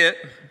can't see it,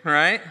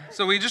 right?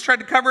 So we just tried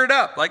to cover it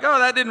up. Like, oh,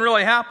 that didn't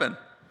really happen.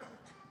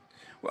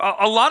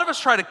 A lot of us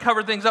try to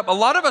cover things up. A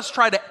lot of us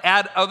try to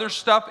add other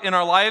stuff in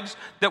our lives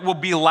that will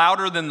be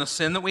louder than the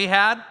sin that we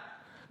had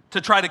to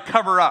try to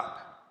cover up.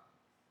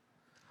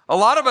 A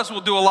lot of us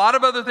will do a lot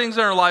of other things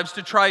in our lives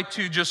to try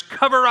to just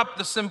cover up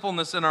the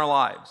sinfulness in our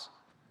lives.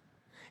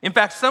 In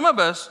fact, some of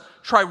us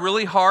try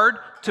really hard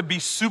to be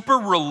super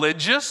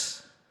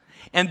religious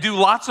and do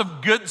lots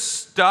of good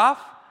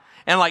stuff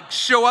and like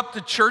show up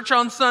to church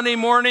on Sunday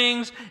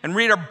mornings and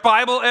read our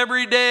Bible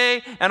every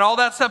day and all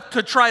that stuff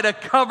to try to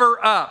cover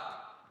up.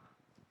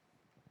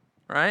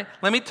 Right?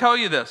 Let me tell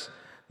you this.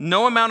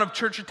 No amount of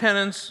church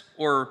attendance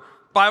or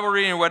Bible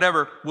reading or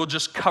whatever will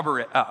just cover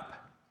it up.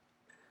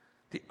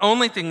 The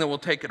only thing that will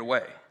take it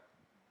away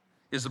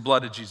is the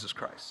blood of Jesus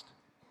Christ.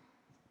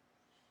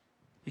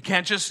 You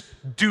can't just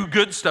do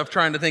good stuff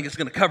trying to think it's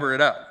going to cover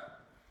it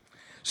up.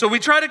 So we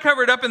try to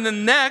cover it up, and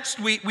then next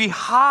we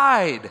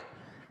hide.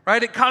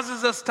 Right? It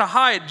causes us to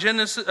hide.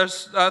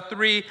 Genesis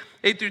 3,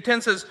 8 through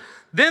 10 says,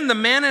 "Then the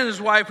man and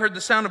his wife heard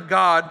the sound of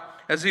God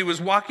as he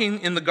was walking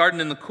in the garden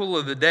in the cool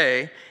of the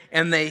day,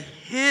 and they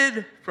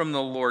hid from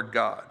the Lord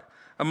God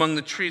among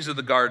the trees of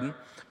the garden.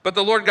 But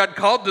the Lord God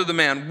called to the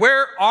man,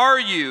 'Where are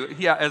you?'"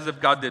 Yeah, as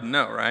if God didn't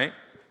know, right?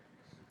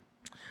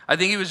 I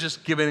think he was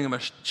just giving him a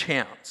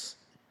chance.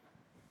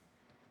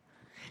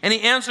 And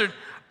he answered,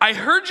 "I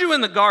heard you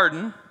in the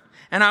garden,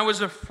 and I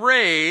was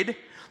afraid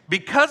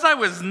because I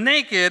was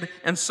naked,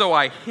 and so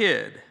I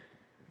hid."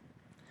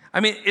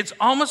 I mean, it's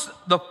almost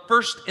the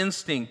first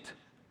instinct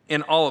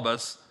in all of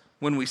us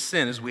when we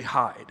sin is we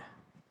hide.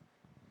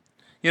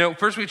 You know,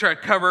 first we try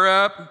to cover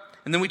up,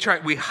 and then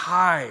we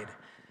hide.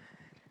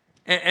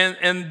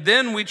 And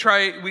then we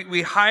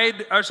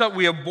hide ourselves,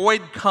 we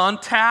avoid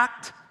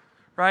contact,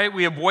 right?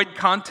 We avoid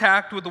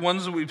contact with the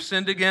ones that we've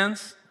sinned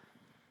against.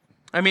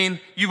 I mean,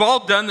 you've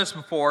all done this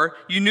before.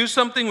 You knew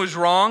something was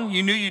wrong,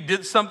 you knew you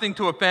did something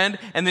to offend,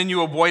 and then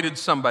you avoided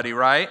somebody,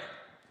 right?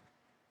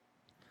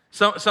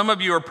 Some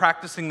of you are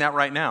practicing that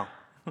right now.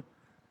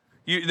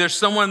 There's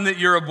someone that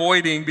you're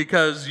avoiding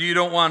because you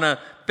don't want to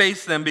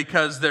face them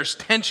because there's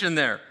tension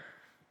there,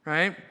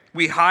 right?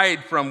 We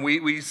hide from,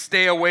 we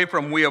stay away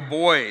from, we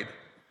avoid.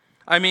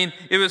 I mean,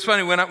 it was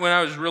funny when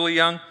I was really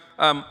young.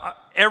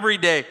 Every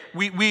day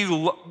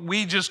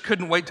we just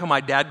couldn't wait till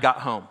my dad got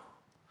home,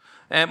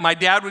 and my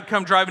dad would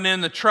come driving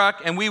in the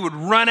truck, and we would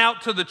run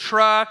out to the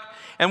truck.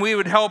 And we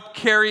would help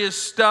carry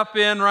his stuff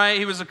in, right?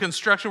 He was a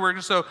construction worker,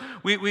 so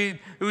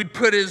we'd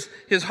put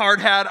his hard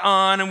hat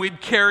on, and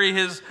we'd carry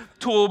his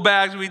tool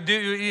bags.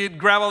 He'd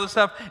grab all this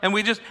stuff,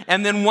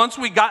 and then once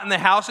we got in the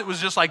house, it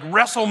was just like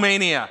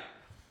WrestleMania,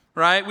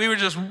 right?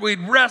 We'd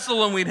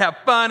wrestle and we'd have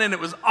fun, and it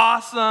was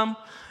awesome.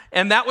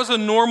 And that was a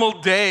normal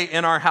day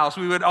in our house.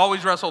 We would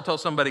always wrestle till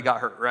somebody got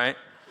hurt, right?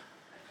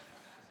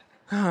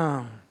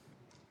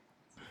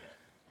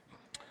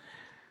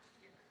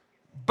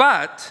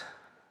 But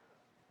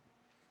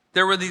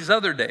there were these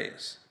other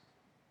days.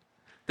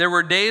 There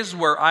were days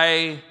where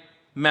I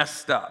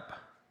messed up,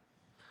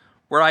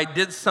 where I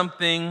did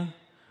something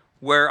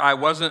where I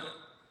wasn't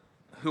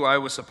who I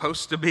was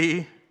supposed to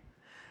be.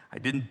 I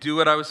didn't do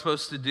what I was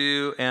supposed to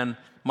do, and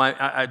my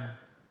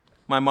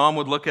mom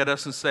would look at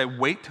us and say,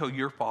 "Wait till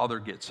your father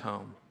gets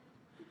home."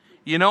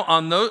 You know,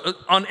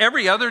 on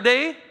every other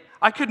day,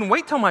 I couldn't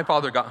wait till my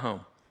father got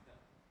home.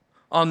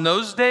 On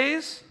those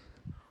days,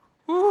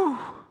 whew,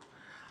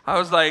 I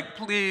was like,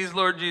 "Please,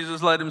 Lord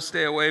Jesus, let him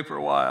stay away for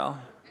a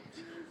while,"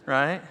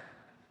 right?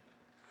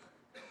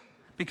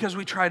 Because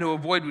we try to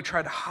avoid, we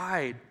try to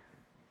hide.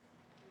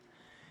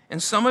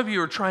 And some of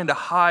you are trying to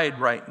hide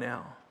right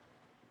now.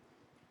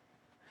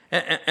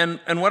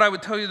 And what I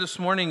would tell you this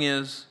morning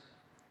is,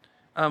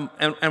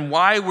 and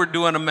why we're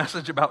doing a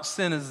message about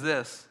sin is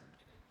this,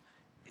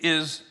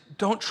 is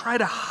don't try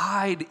to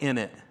hide in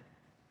it.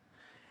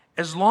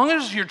 As long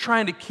as you're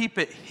trying to keep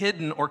it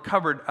hidden or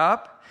covered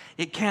up,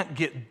 it can't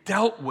get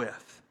dealt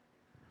with.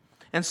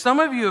 And some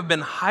of you have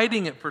been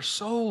hiding it for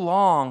so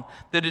long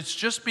that it's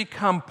just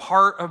become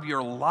part of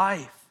your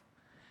life.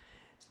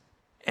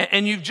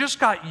 And you've just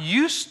got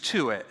used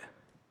to it.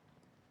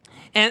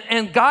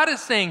 And God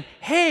is saying,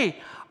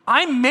 "Hey,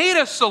 I made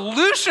a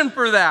solution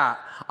for that.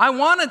 I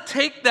want to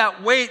take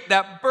that weight,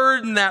 that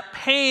burden, that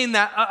pain,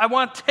 I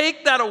want to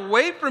take that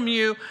away from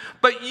you,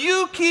 but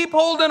you keep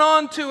holding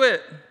on to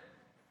it."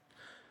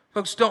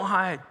 Folks, don't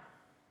hide.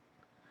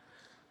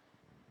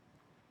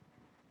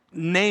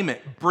 Name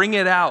it, bring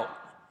it out,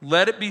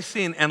 let it be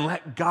seen, and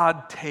let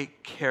God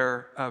take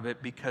care of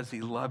it because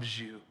he loves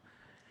you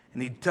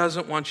and he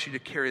doesn't want you to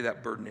carry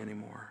that burden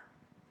anymore.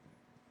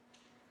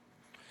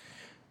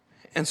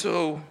 And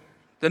so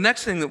the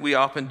next thing that we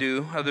often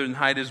do, other than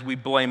hide, is we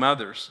blame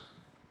others,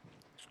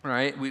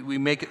 right? We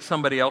make it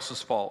somebody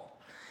else's fault.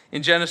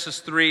 In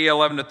Genesis 3,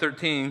 11 to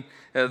 13,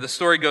 the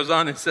story goes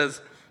on and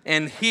says,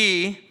 "And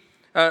he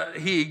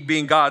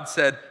being God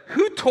said,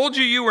 'Who told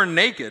you you were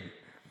naked?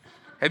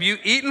 Have you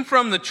eaten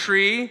from the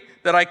tree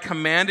that I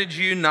commanded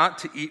you not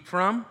to eat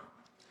from?'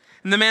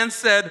 And the man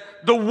said,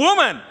 'The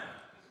woman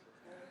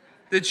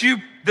that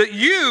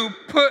you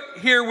put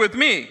here with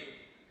me.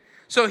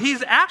 So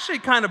he's actually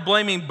kind of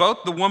blaming both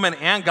the woman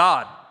and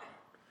God,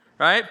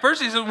 right?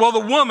 First he says, well, the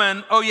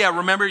woman, oh yeah,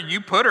 remember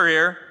you put her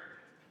here.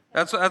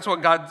 That's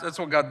what God,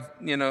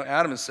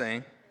 Adam is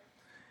saying.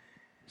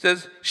 He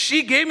says,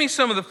 she gave me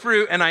some of the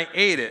fruit and I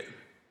ate it.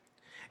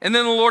 And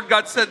then the Lord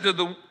God said to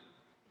the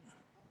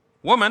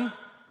woman,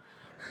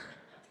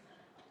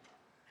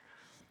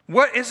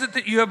 what is it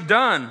that you have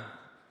done?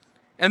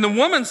 And the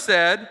woman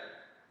said,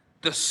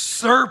 the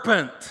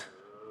serpent.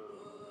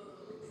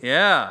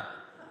 Yeah.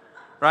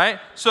 Right?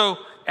 So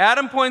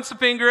Adam points the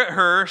finger at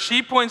her,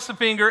 she points the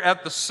finger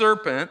at the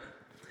serpent,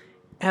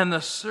 and the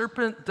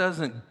serpent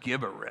doesn't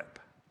give a rip.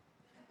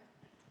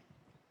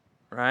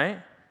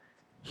 Right?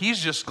 He's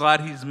just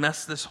glad he's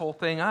messed this whole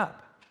thing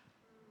up.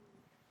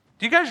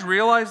 Do you guys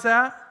realize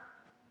that?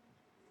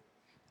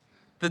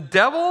 The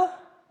devil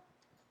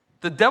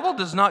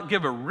does not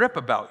give a rip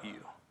about you.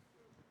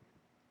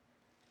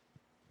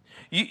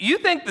 You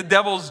think the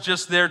devil's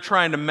just there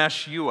trying to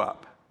mess you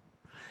up.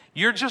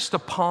 You're just a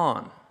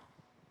pawn.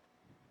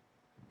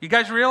 You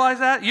guys realize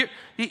that?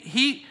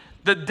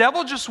 The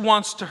devil just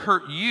wants to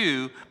hurt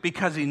you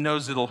because he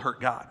knows it'll hurt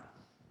God.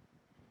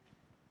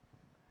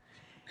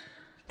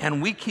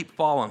 And we keep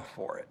falling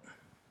for it.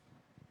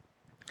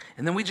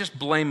 And then we just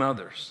blame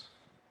others.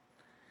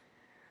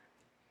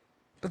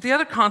 But the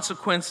other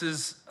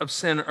consequences of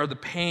sin are the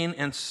pain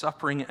and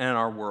suffering in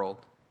our world.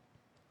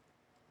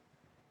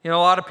 A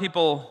lot of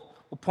people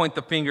will point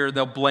the finger,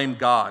 they'll blame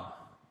God.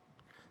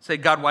 Say,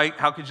 God,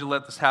 how could you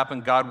let this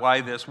happen? God,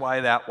 why this,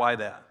 why that, why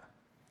that?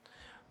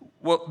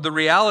 Well, the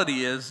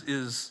reality is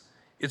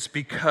it's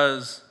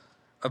because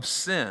of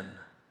sin.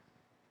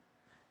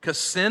 Because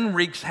sin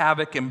wreaks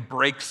havoc and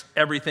breaks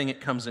everything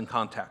it comes in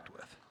contact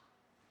with.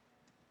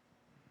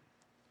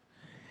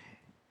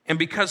 And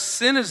because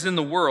sin is in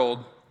the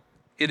world,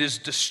 it is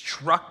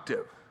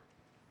destructive.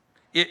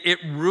 It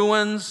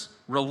ruins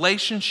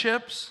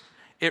relationships.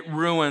 It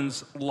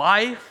ruins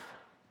life.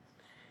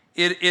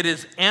 It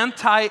is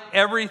anti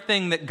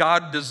everything that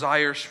God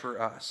desires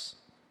for us.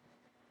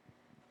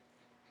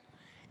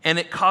 And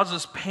it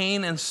causes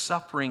pain and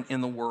suffering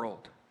in the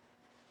world.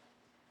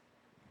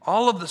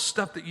 All of the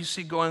stuff that you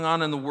see going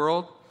on in the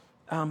world,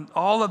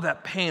 all of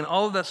that pain,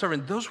 all of that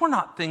suffering, those were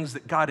not things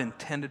that God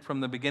intended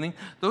from the beginning.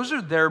 Those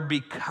are there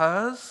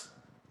because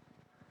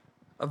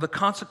of the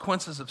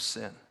consequences of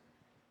sin.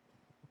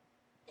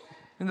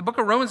 And the book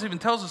of Romans even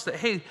tells us that,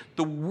 hey,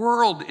 the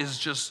world is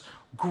just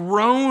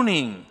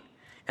groaning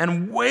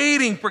and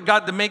waiting for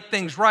God to make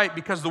things right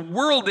because the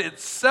world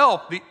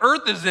itself, the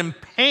earth is in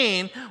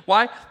pain.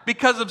 Why?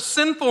 Because of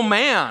sinful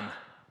man.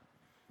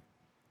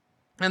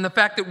 And the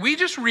fact that we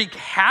just wreak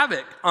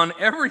havoc on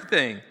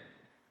everything.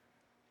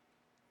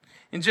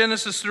 In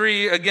Genesis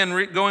 3, again,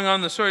 going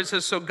on the story, it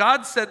says, so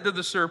God said to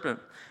the serpent,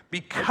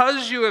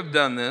 because you have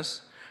done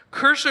this,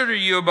 cursed are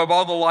you above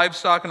all the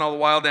livestock and all the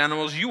wild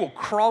animals. You will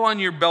crawl on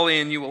your belly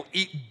and you will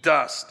eat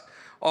dust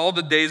all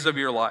the days of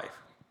your life.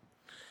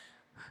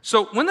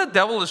 So when the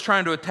devil is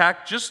trying to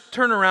attack, just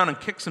turn around and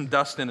kick some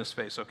dust in his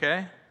face,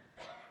 okay?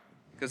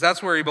 Because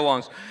that's where he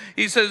belongs.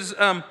 He says,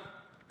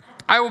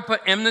 I will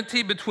put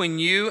enmity between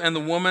you and the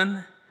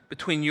woman,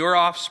 between your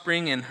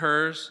offspring and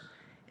hers,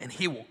 and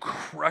he will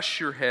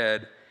crush your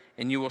head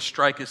and you will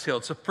strike his heel.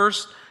 It's the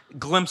first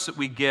glimpse that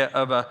we get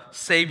of a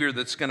Savior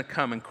that's going to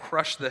come and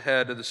crush the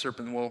head of the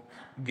serpent. We'll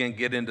again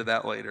get into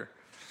that later.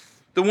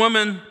 To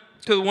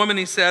the woman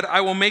he said,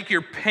 I will make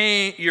your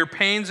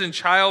pains in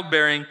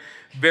childbearing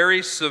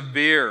very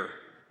severe.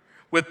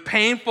 With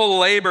painful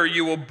labor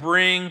you will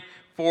bring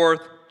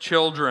forth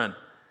children.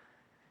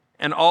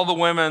 And all the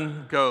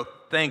women go,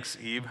 thanks,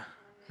 Eve,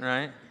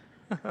 right?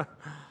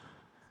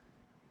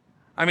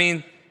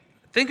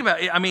 Think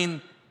about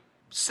it.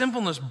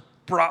 Sinfulness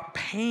brought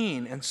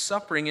pain and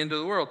suffering into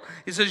the world.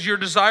 He says, your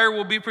desire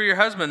will be for your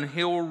husband.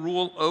 He will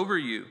rule over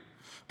you.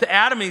 To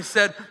Adam, he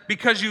said,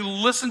 because you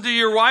listened to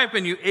your wife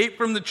and you ate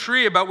from the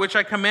tree about which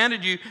I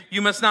commanded you,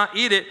 you must not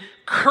eat it.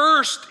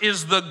 Cursed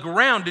is the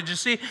ground. Did you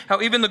see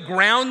how even the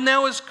ground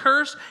now is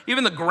cursed?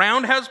 Even the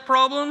ground has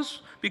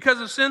problems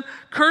because of sin.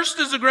 Cursed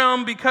is the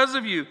ground because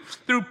of you.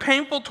 Through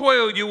painful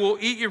toil, you will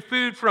eat your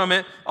food from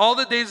it all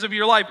the days of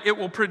your life. It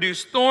will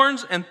produce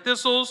thorns and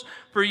thistles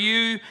for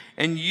you,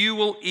 and you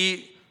will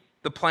eat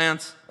the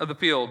plants of the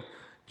field.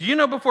 Do you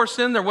know before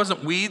sin there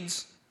wasn't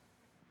weeds?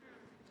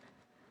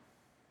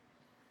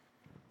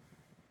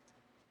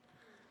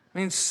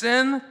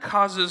 Sin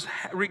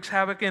wreaks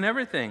havoc in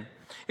everything.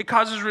 It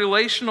causes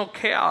relational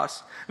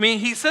chaos.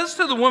 He says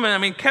to the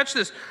woman, catch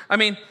this.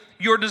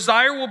 Your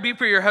desire will be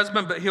for your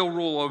husband, but he'll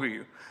rule over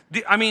you.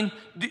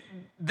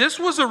 This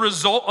was a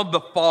result of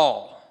the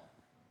fall.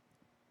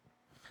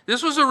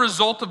 This was a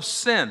result of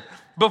sin.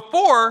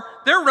 Before,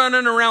 they're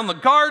running around the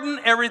garden.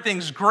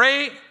 Everything's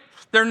great.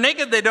 They're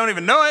naked. They don't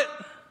even know it.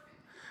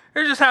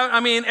 They're just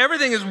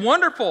everything is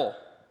wonderful.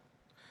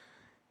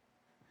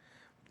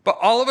 But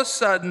all of a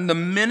sudden, the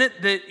minute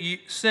that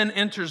sin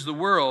enters the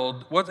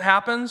world, what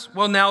happens?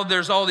 Well, now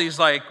there's all these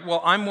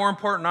I'm more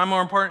important, I'm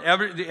more important.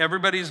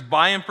 Everybody's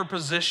vying for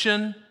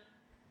position.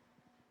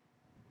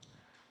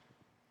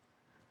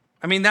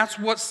 I mean, that's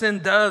what sin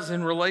does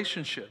in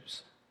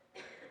relationships.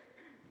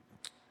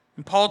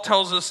 And Paul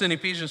tells us in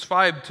Ephesians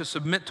 5 to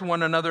submit to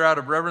one another out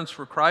of reverence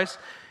for Christ.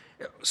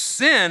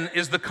 Sin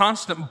is the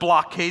constant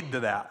blockade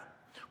to that.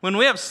 When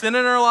we have sin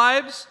in our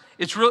lives,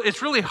 it's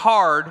really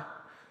hard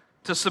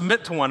to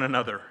submit to one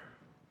another.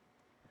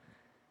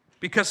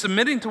 Because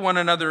submitting to one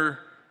another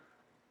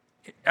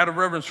out of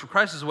reverence for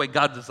Christ is the way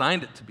God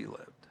designed it to be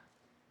lived.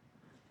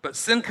 But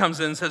sin comes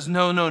in and says,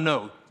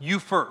 no, you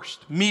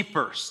first, me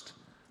first.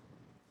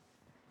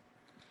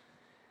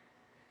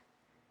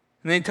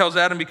 And then he tells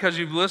Adam, because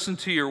you've listened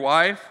to your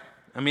wife,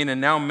 and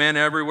now men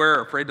everywhere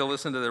are afraid to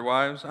listen to their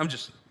wives. I'm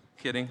just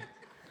kidding.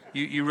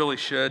 You really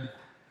should.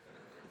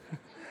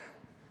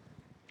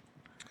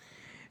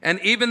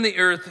 And even the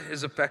earth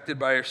is affected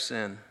by your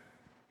sin.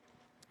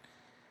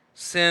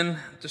 Sin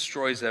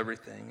destroys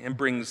everything and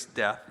brings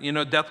death. You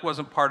know, death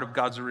wasn't part of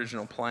God's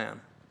original plan.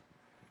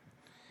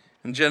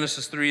 In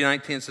Genesis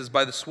 3:19 it says,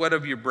 by the sweat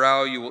of your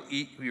brow you will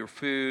eat your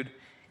food.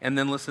 And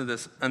then listen to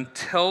this,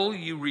 until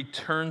you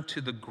return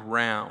to the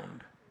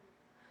ground,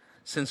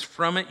 since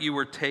from it you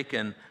were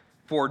taken,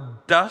 for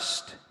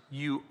dust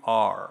you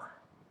are,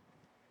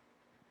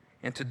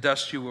 and to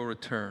dust you will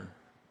return.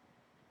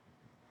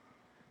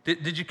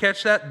 Did you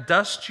catch that?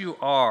 Dust you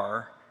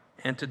are,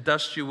 and to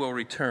dust you will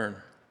return.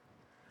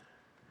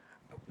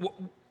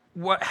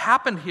 What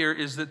happened here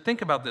is that,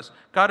 think about this,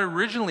 God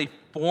originally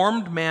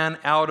formed man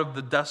out of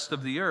the dust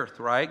of the earth,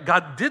 right?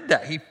 God did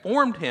that. He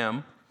formed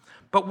him.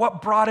 But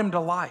what brought him to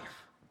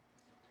life?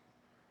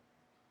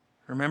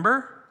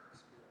 Remember?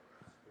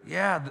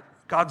 Yeah,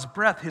 God's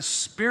breath, his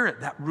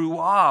spirit, that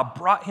ruah,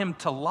 brought him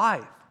to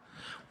life.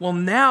 Well,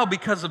 now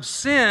because of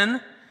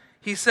sin,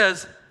 he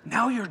says,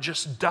 now you're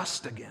just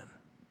dust again.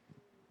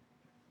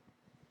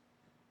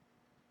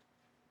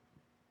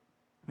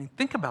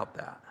 Think about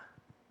that.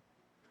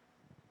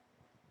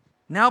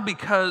 Now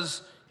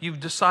because you've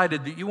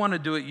decided that you want to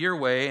do it your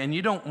way and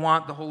you don't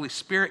want the Holy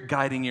Spirit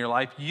guiding your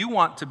life, you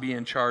want to be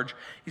in charge.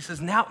 He says,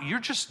 now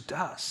you're just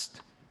dust.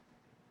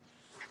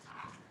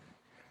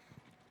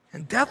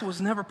 And death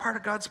was never part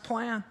of God's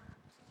plan.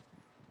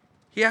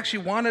 He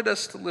actually wanted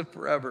us to live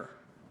forever.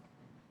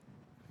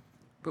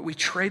 But we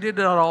traded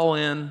it all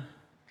in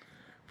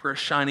for a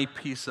shiny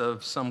piece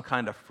of some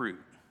kind of fruit.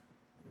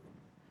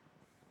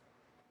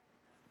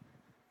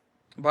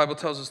 The Bible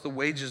tells us the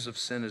wages of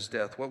sin is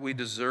death. What we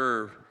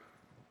deserve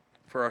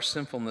for our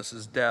sinfulness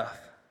is death.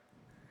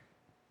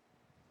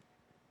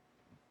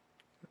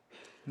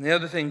 And the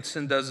other thing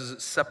sin does is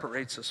it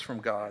separates us from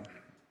God.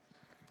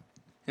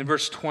 In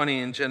verse 20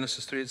 in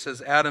Genesis 3, it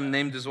says, Adam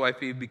named his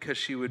wife Eve because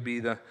she would be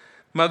the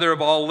mother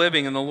of all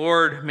living. And the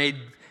Lord made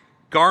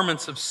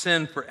garments of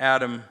sin for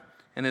Adam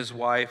and his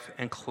wife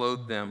and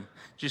clothed them.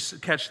 Did you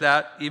catch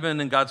that? Even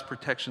in God's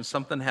protection,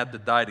 something had to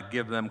die to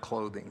give them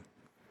clothing.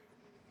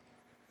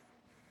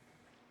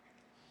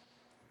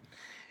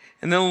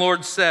 And then the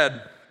Lord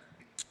said,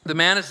 the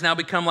man has now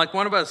become like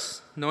one of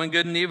us, knowing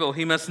good and evil.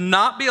 He must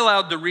not be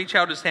allowed to reach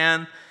out his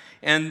hand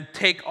and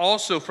take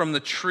also from the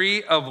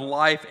tree of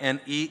life and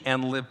eat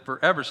and live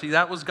forever. See,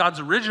 that was God's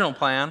original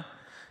plan.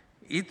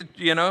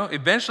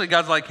 Eventually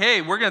God's like,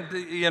 hey, we're going to,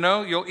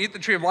 you'll eat the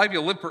tree of life,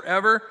 you'll live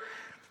forever.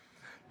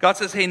 God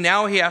says, hey,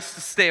 now he has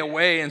to stay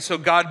away. And so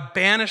God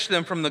banished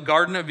them from the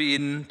Garden of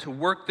Eden to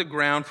work the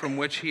ground from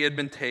which he had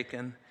been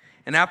taken.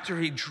 And after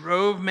he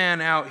drove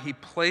man out, he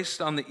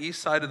placed on the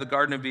east side of the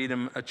Garden of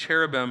Eden a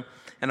cherubim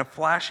and a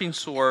flashing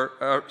sword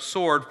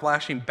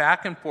flashing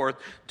back and forth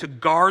to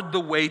guard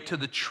the way to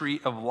the tree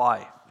of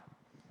life.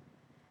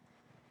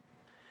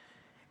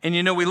 And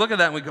we look at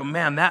that and we go,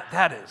 man,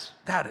 that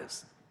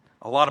is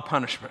a lot of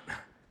punishment.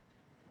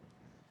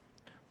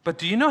 But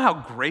do you know how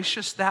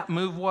gracious that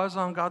move was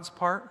on God's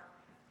part?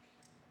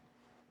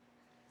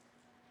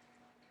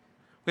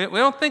 We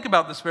don't think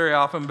about this very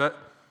often, but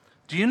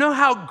do you know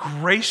how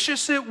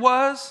gracious it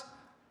was?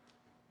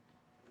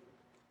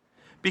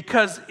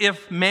 Because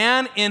if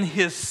man in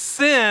his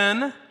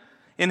sin,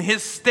 in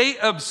his state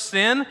of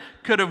sin,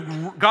 could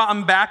have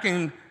gotten back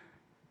and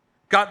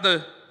got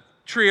the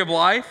tree of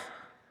life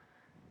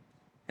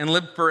and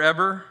lived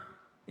forever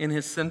in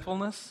his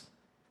sinfulness.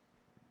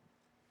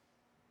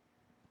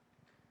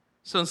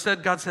 So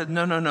instead, God said,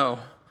 no.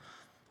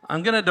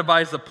 I'm going to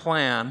devise a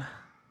plan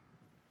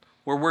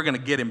where we're going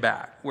to get him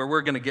back, where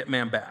we're going to get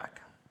man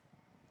back.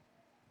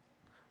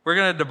 We're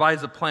going to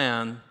devise a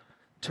plan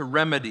to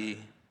remedy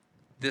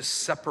this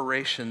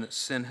separation that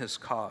sin has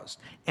caused.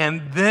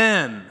 And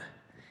then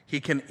he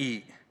can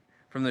eat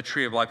from the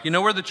tree of life. You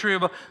know where the tree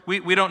of life,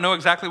 we don't know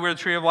exactly where the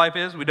tree of life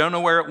is. We don't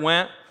know where it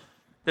went.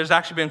 There's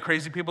actually been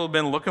crazy people who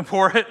have been looking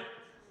for it,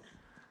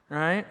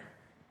 right?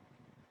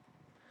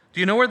 Do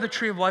you know where the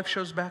tree of life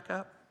shows back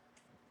up?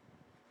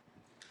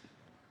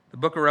 The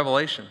book of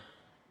Revelation.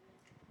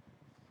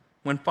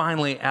 When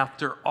finally,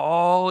 after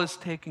all is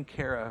taken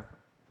care of,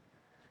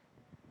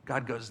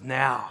 God goes,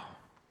 now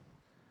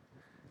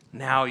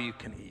you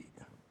can eat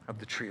of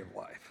the tree of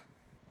life.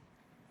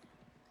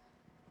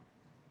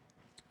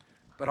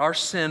 But our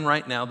sin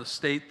right now, the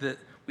state that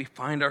we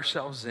find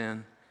ourselves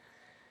in,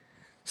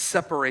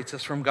 separates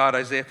us from God.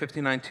 Isaiah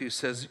 59:2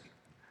 says,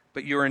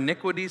 "But your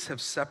iniquities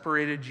have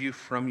separated you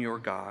from your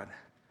God.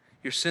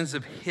 Your sins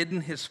have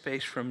hidden his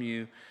face from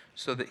you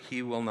so that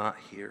he will not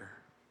hear."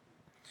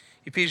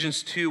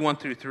 Ephesians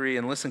 2:1-3,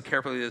 and listen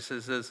carefully to this,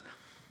 it says,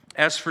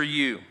 "As for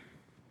you,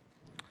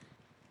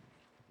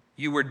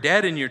 you were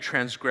dead in your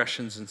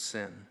transgressions and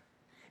sin,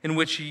 in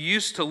which you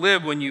used to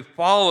live when you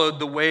followed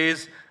the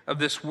ways of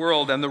this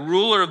world and the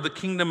ruler of the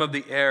kingdom of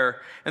the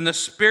air, and the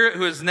spirit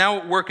who is now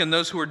at work in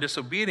those who are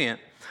disobedient.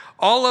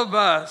 All of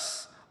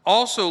us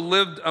also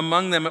lived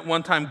among them at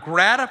one time,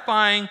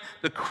 gratifying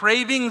the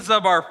cravings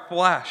of our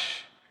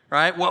flesh,"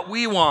 right? What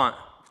we want,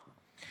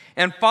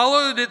 "and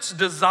followed its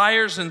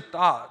desires and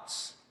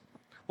thoughts.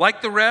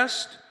 Like the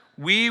rest,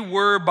 we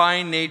were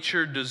by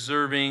nature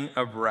deserving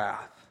of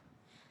wrath."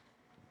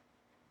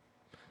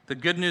 The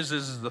good news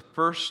is the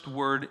first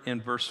word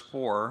in verse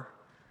 4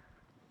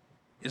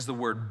 is the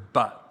word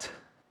 "but."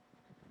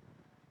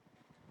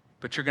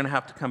 But you're going to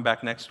have to come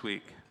back next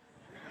week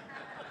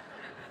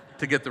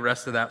to get the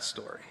rest of that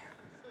story.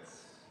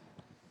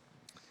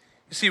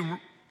 You see,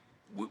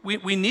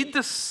 we need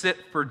to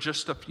sit for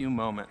just a few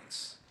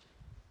moments.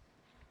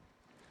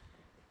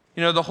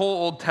 You know, the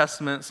whole Old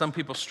Testament, some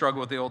people struggle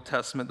with the Old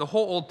Testament. The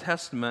whole Old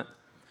Testament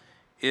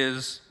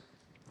is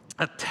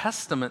a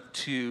testament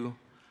to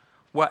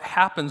what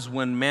happens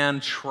when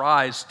man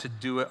tries to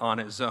do it on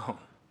his own.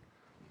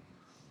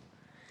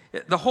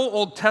 The whole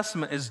Old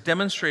Testament is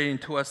demonstrating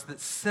to us that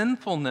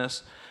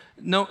sinfulness,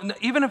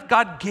 even if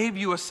God gave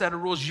you a set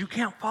of rules, you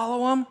can't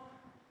follow them.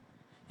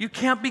 You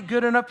can't be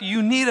good enough.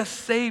 You need a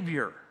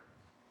Savior.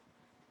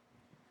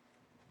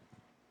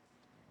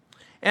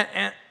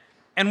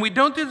 And we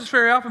don't do this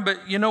very often,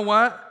 but you know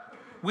what?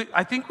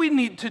 I think we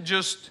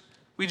just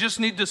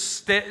need to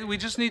sit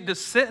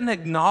and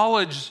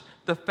acknowledge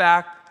the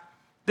fact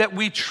that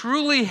we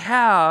truly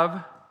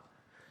have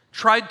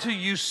tried to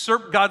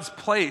usurp God's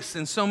place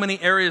in so many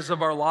areas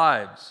of our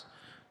lives.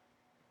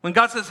 When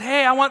God says,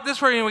 "Hey, I want this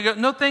for you," and we go,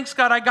 "No, thanks,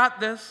 God, I got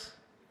this."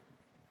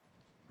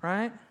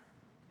 Right?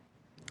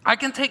 "I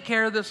can take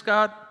care of this,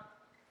 God.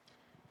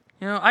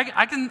 You know, I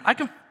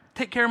can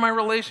take care of my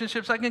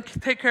relationships. I can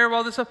take care of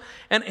all this stuff."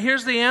 And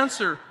here's the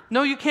answer: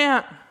 no, you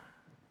can't.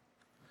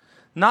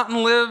 Not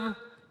and live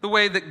the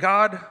way that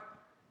God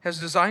has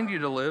designed you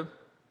to live.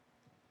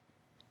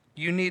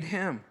 You need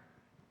him.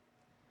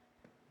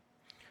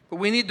 But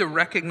we need to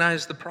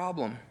recognize the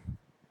problem.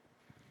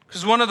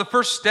 Because one of the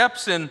first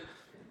steps in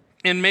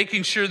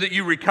making sure that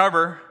you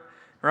recover,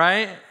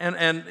 right, and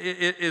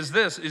it is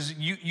this, is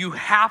you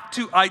have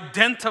to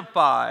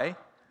identify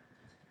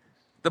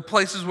the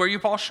places where you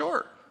fall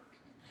short.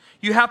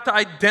 You have to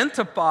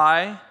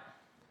identify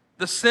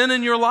the sin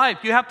in your life.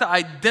 You have to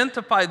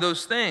identify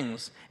those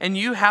things, and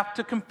you have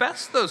to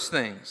confess those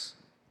things.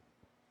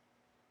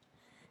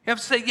 You have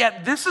to say,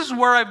 "Yeah, this is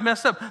where I've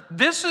messed up.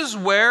 This is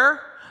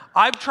where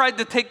I've tried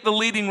to take the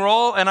leading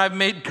role and I've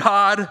made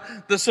God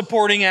the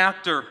supporting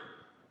actor."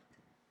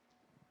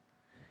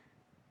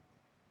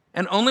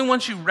 And only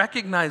once you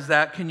recognize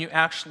that can you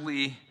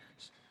actually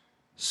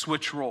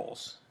switch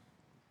roles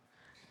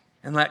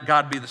and let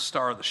God be the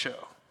star of the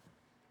show.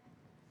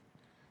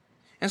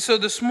 And so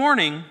this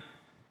morning,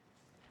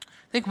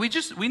 I think we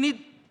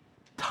need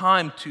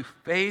time to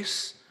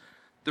face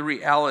the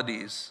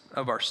realities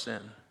of our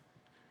sin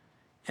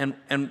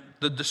and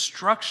the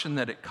destruction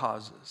that it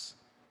causes.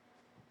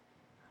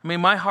 I mean,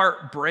 my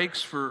heart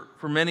breaks for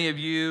many of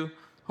you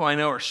who I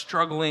know are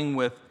struggling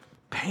with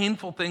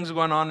painful things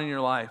going on in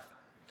your life,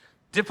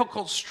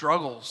 difficult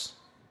struggles,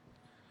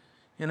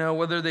 you know,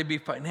 whether they be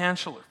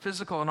financial or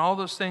physical and all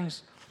those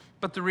things.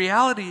 But the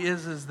reality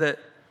is that,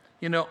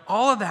 you know,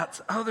 all of that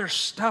other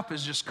stuff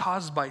is just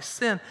caused by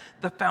sin.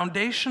 The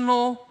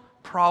foundational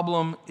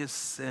problem is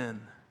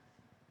sin.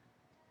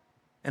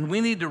 And we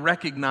need to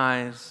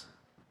recognize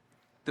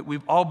that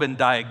we've all been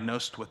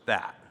diagnosed with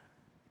that.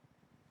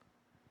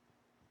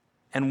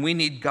 And we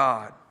need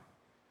God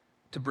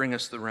to bring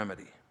us the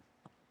remedy.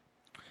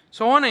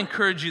 So I want to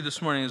encourage you this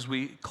morning as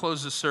we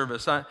close the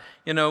service.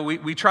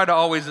 We try to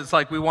always, it's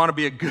like we want to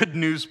be a good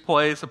news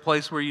place, a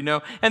place where you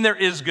know, and there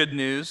is good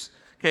news.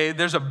 Okay,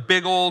 there's a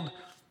big old,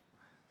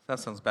 that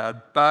sounds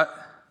bad, but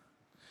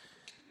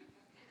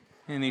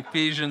in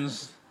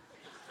Ephesians,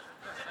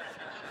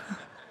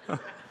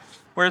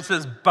 where it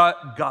says,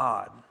 "But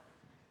God,"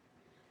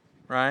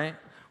 right?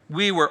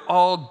 We were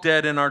all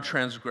dead in our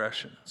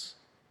transgressions.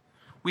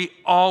 We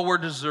all were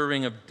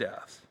deserving of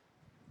death,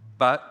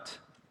 but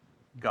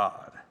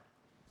God.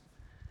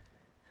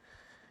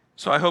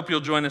 So I hope you'll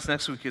join us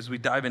next week as we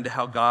dive into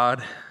how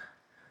God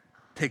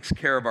takes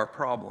care of our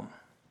problem.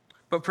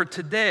 But for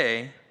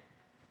today,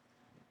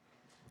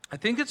 I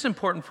think it's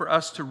important for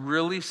us to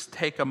really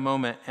take a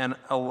moment and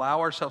allow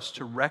ourselves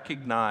to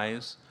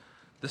recognize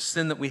the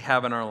sin that we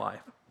have in our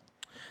life.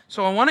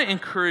 So I want to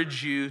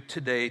encourage you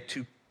today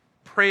to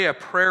pray a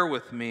prayer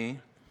with me.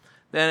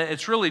 Then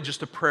it's really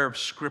just a prayer of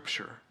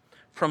Scripture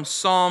from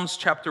Psalms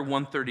chapter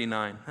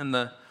 139. And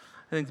I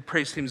think the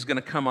praise team is going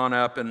to come on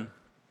up and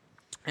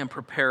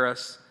prepare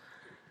us.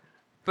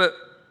 But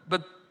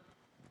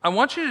I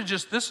want you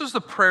to this is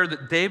the prayer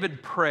that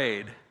David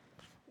prayed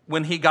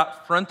when he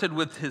got fronted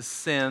with his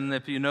sin,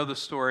 if you know the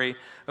story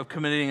of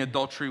committing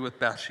adultery with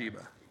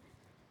Bathsheba.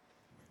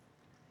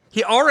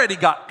 He already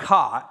got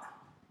caught,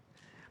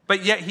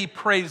 but yet he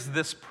prays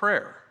this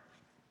prayer.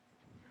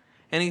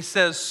 And he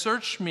says,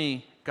 "Search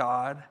me,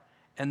 God,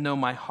 and know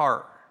my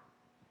heart.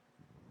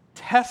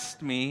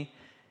 Test me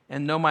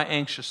and know my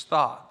anxious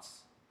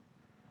thoughts.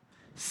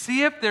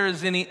 See if there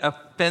is any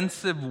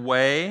offensive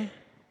way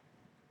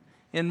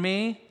in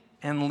me,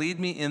 and lead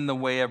me in the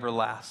way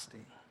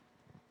everlasting."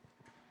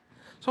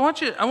 So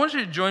I want you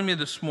to join me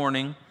this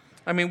morning.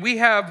 I mean, we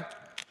have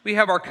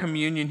our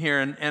communion here,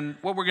 and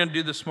what we're going to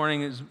do this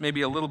morning is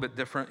maybe a little bit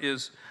different.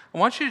 Is I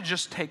want you to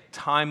just take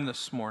time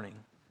this morning,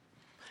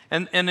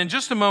 and in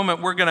just a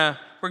moment we're gonna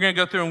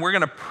go through and we're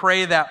gonna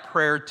pray that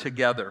prayer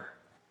together.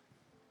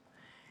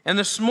 And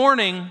this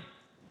morning,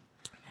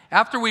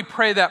 after we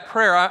pray that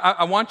prayer,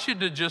 I want you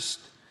to just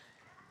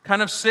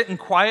kind of sit in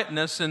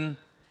quietness and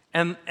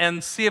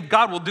see if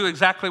God will do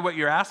exactly what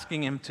you're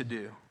asking him to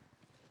do.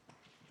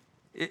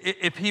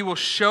 If he will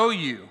show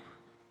you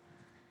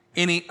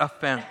any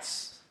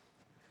offense.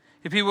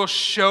 If he will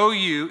show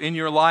you in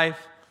your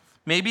life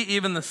maybe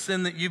even the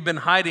sin that you've been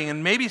hiding.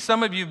 And maybe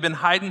some of you have been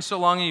hiding so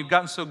long and you've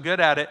gotten so good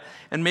at it.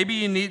 And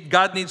maybe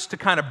God needs to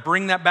kind of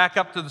bring that back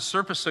up to the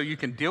surface so you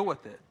can deal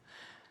with it.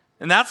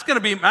 And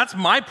that's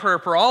my prayer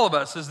for all of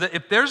us, is that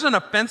if there's an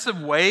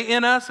offensive way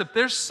in us, if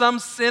there's some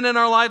sin in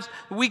our lives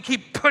that we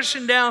keep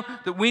pushing down,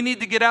 that we need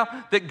to get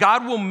out, that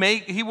God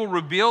he will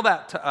reveal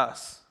that to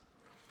us.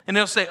 And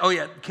he'll say, "Oh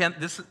yeah, Ken,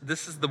 this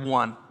is the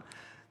one.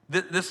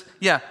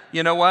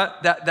 You know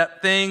what?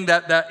 That thing,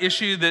 that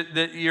issue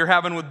that you're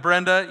having with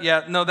Brenda,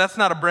 yeah, no, that's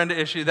not a Brenda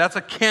issue. That's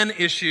a Ken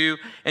issue,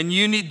 and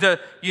you need to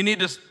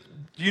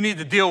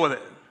deal with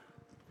it.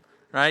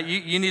 Right?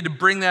 You need to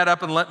bring that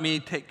up and let me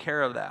take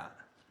care of that."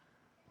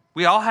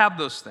 We all have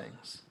those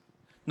things.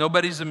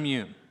 Nobody's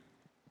immune.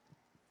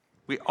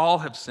 We all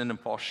have sinned and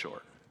fall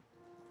short.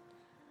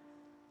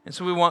 And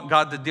so we want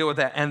God to deal with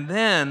that. And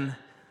then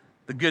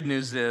the good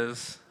news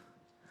is,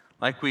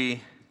 like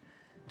we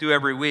do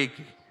every week,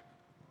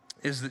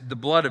 is that the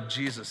blood of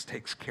Jesus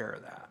takes care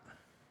of that.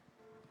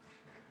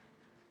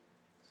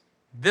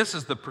 This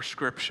is the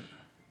prescription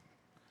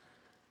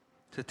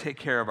to take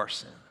care of our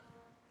sin.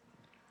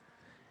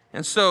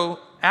 And so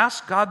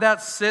ask God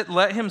that,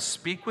 let him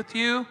speak with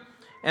you.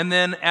 And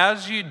then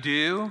as you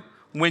do,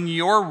 when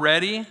you're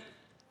ready,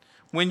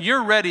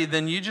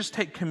 then you just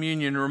take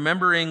communion,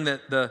 remembering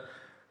that the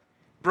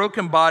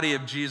broken body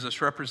of Jesus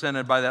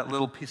represented by that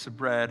little piece of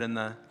bread and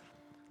the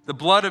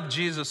blood of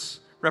Jesus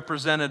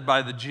represented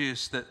by the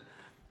juice,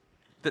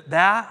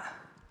 that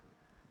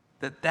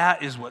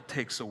is what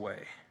takes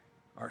away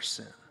our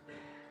sin.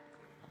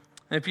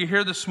 And if you're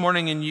here this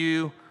morning and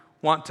you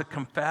want to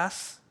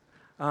confess,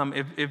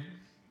 if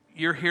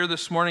you're here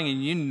this morning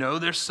and you know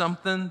there's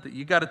something that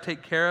you got to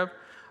take care of,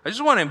 I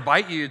just want to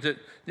invite you to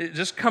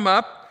just come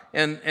up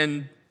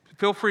and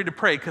feel free to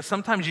pray, because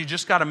sometimes you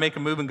just got to make a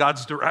move in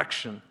God's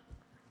direction.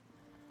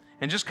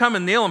 And just come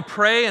and kneel and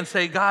pray and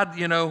say, "God,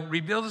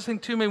 reveal this thing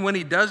to me." When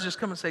he does, just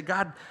come and say,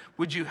 "God,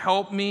 would you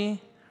help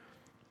me?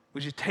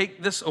 Would you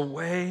take this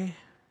away?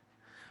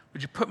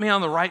 Would you put me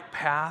on the right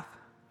path?"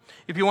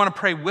 If you want to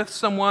pray with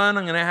someone,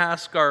 I'm going to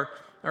ask our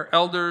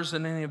elders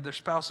and any of their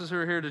spouses who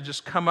are here to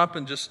just come up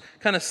and just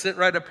kind of sit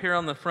right up here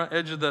on the front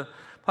edge of the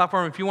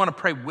platform. If you want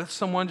to pray with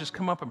someone, just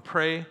come up and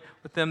pray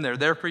with them. They're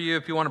there for you.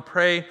 If you want to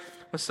pray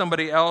with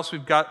somebody else,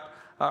 we've got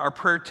our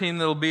prayer team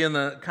that'll be in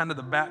the kind of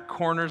the back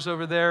corners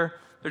over there.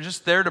 They're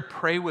just there to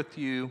pray with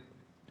you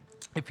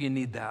if you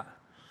need that.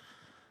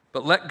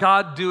 But let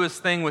God do his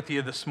thing with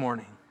you this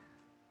morning.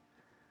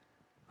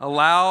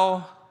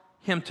 Allow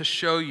him to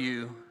show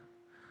you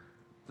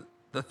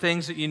the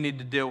things that you need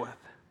to deal with.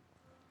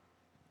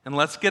 And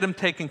let's get him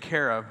taken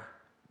care of.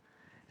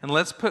 And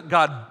let's put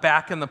God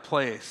back in the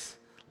place.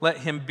 Let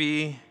him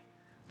be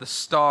the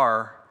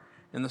star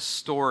in the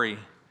story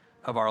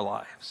of our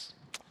lives.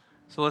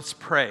 So let's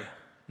pray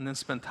and then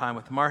spend time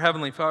with him. Our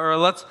Heavenly Father,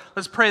 let's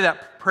pray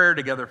that prayer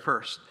together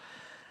first.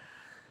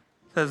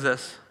 It says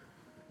this: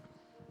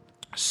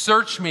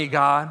 "Search me,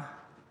 God,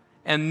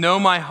 and know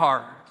my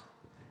heart.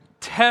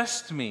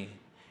 Test me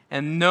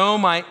and know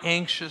my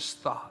anxious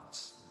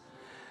thoughts.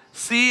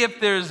 See if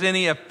there's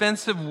any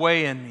offensive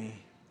way in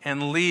me,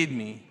 and lead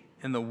me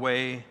in the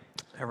way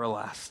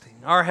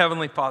everlasting." Our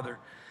Heavenly Father,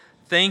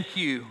 thank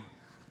you.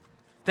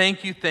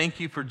 Thank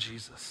you for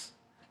Jesus.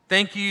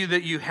 Thank you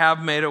that you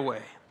have made a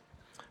way.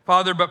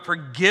 Father, but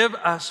forgive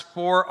us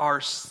for our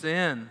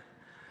sin.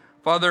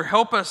 Father,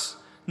 help us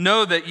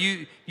know that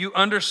you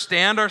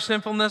understand our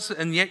sinfulness,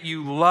 and yet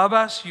you love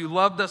us. You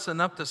loved us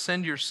enough to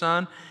send your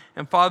Son.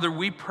 And Father,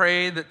 we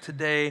pray that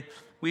today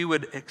we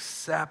would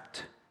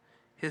accept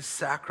his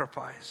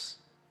sacrifice,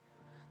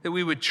 that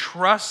we would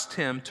trust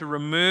him to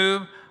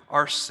remove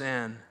our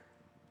sin,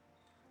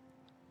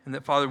 and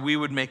that, Father, we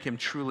would make him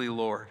truly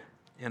Lord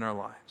in our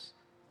lives.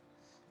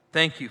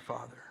 Thank you,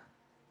 Father.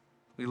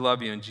 We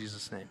love you in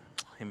Jesus' name.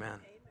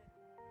 Amen.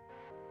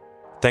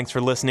 Thanks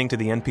for listening to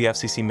the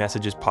NPFCC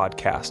Messages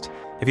podcast.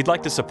 If you'd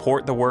like to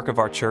support the work of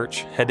our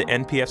church, head to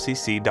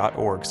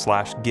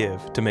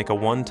npfcc.org/give to make a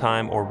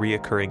one-time or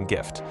reoccurring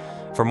gift.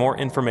 For more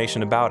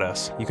information about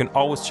us, you can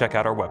always check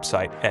out our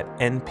website at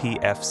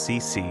npfcc.org.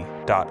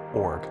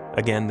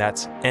 Again,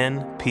 that's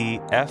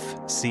npfcc.org.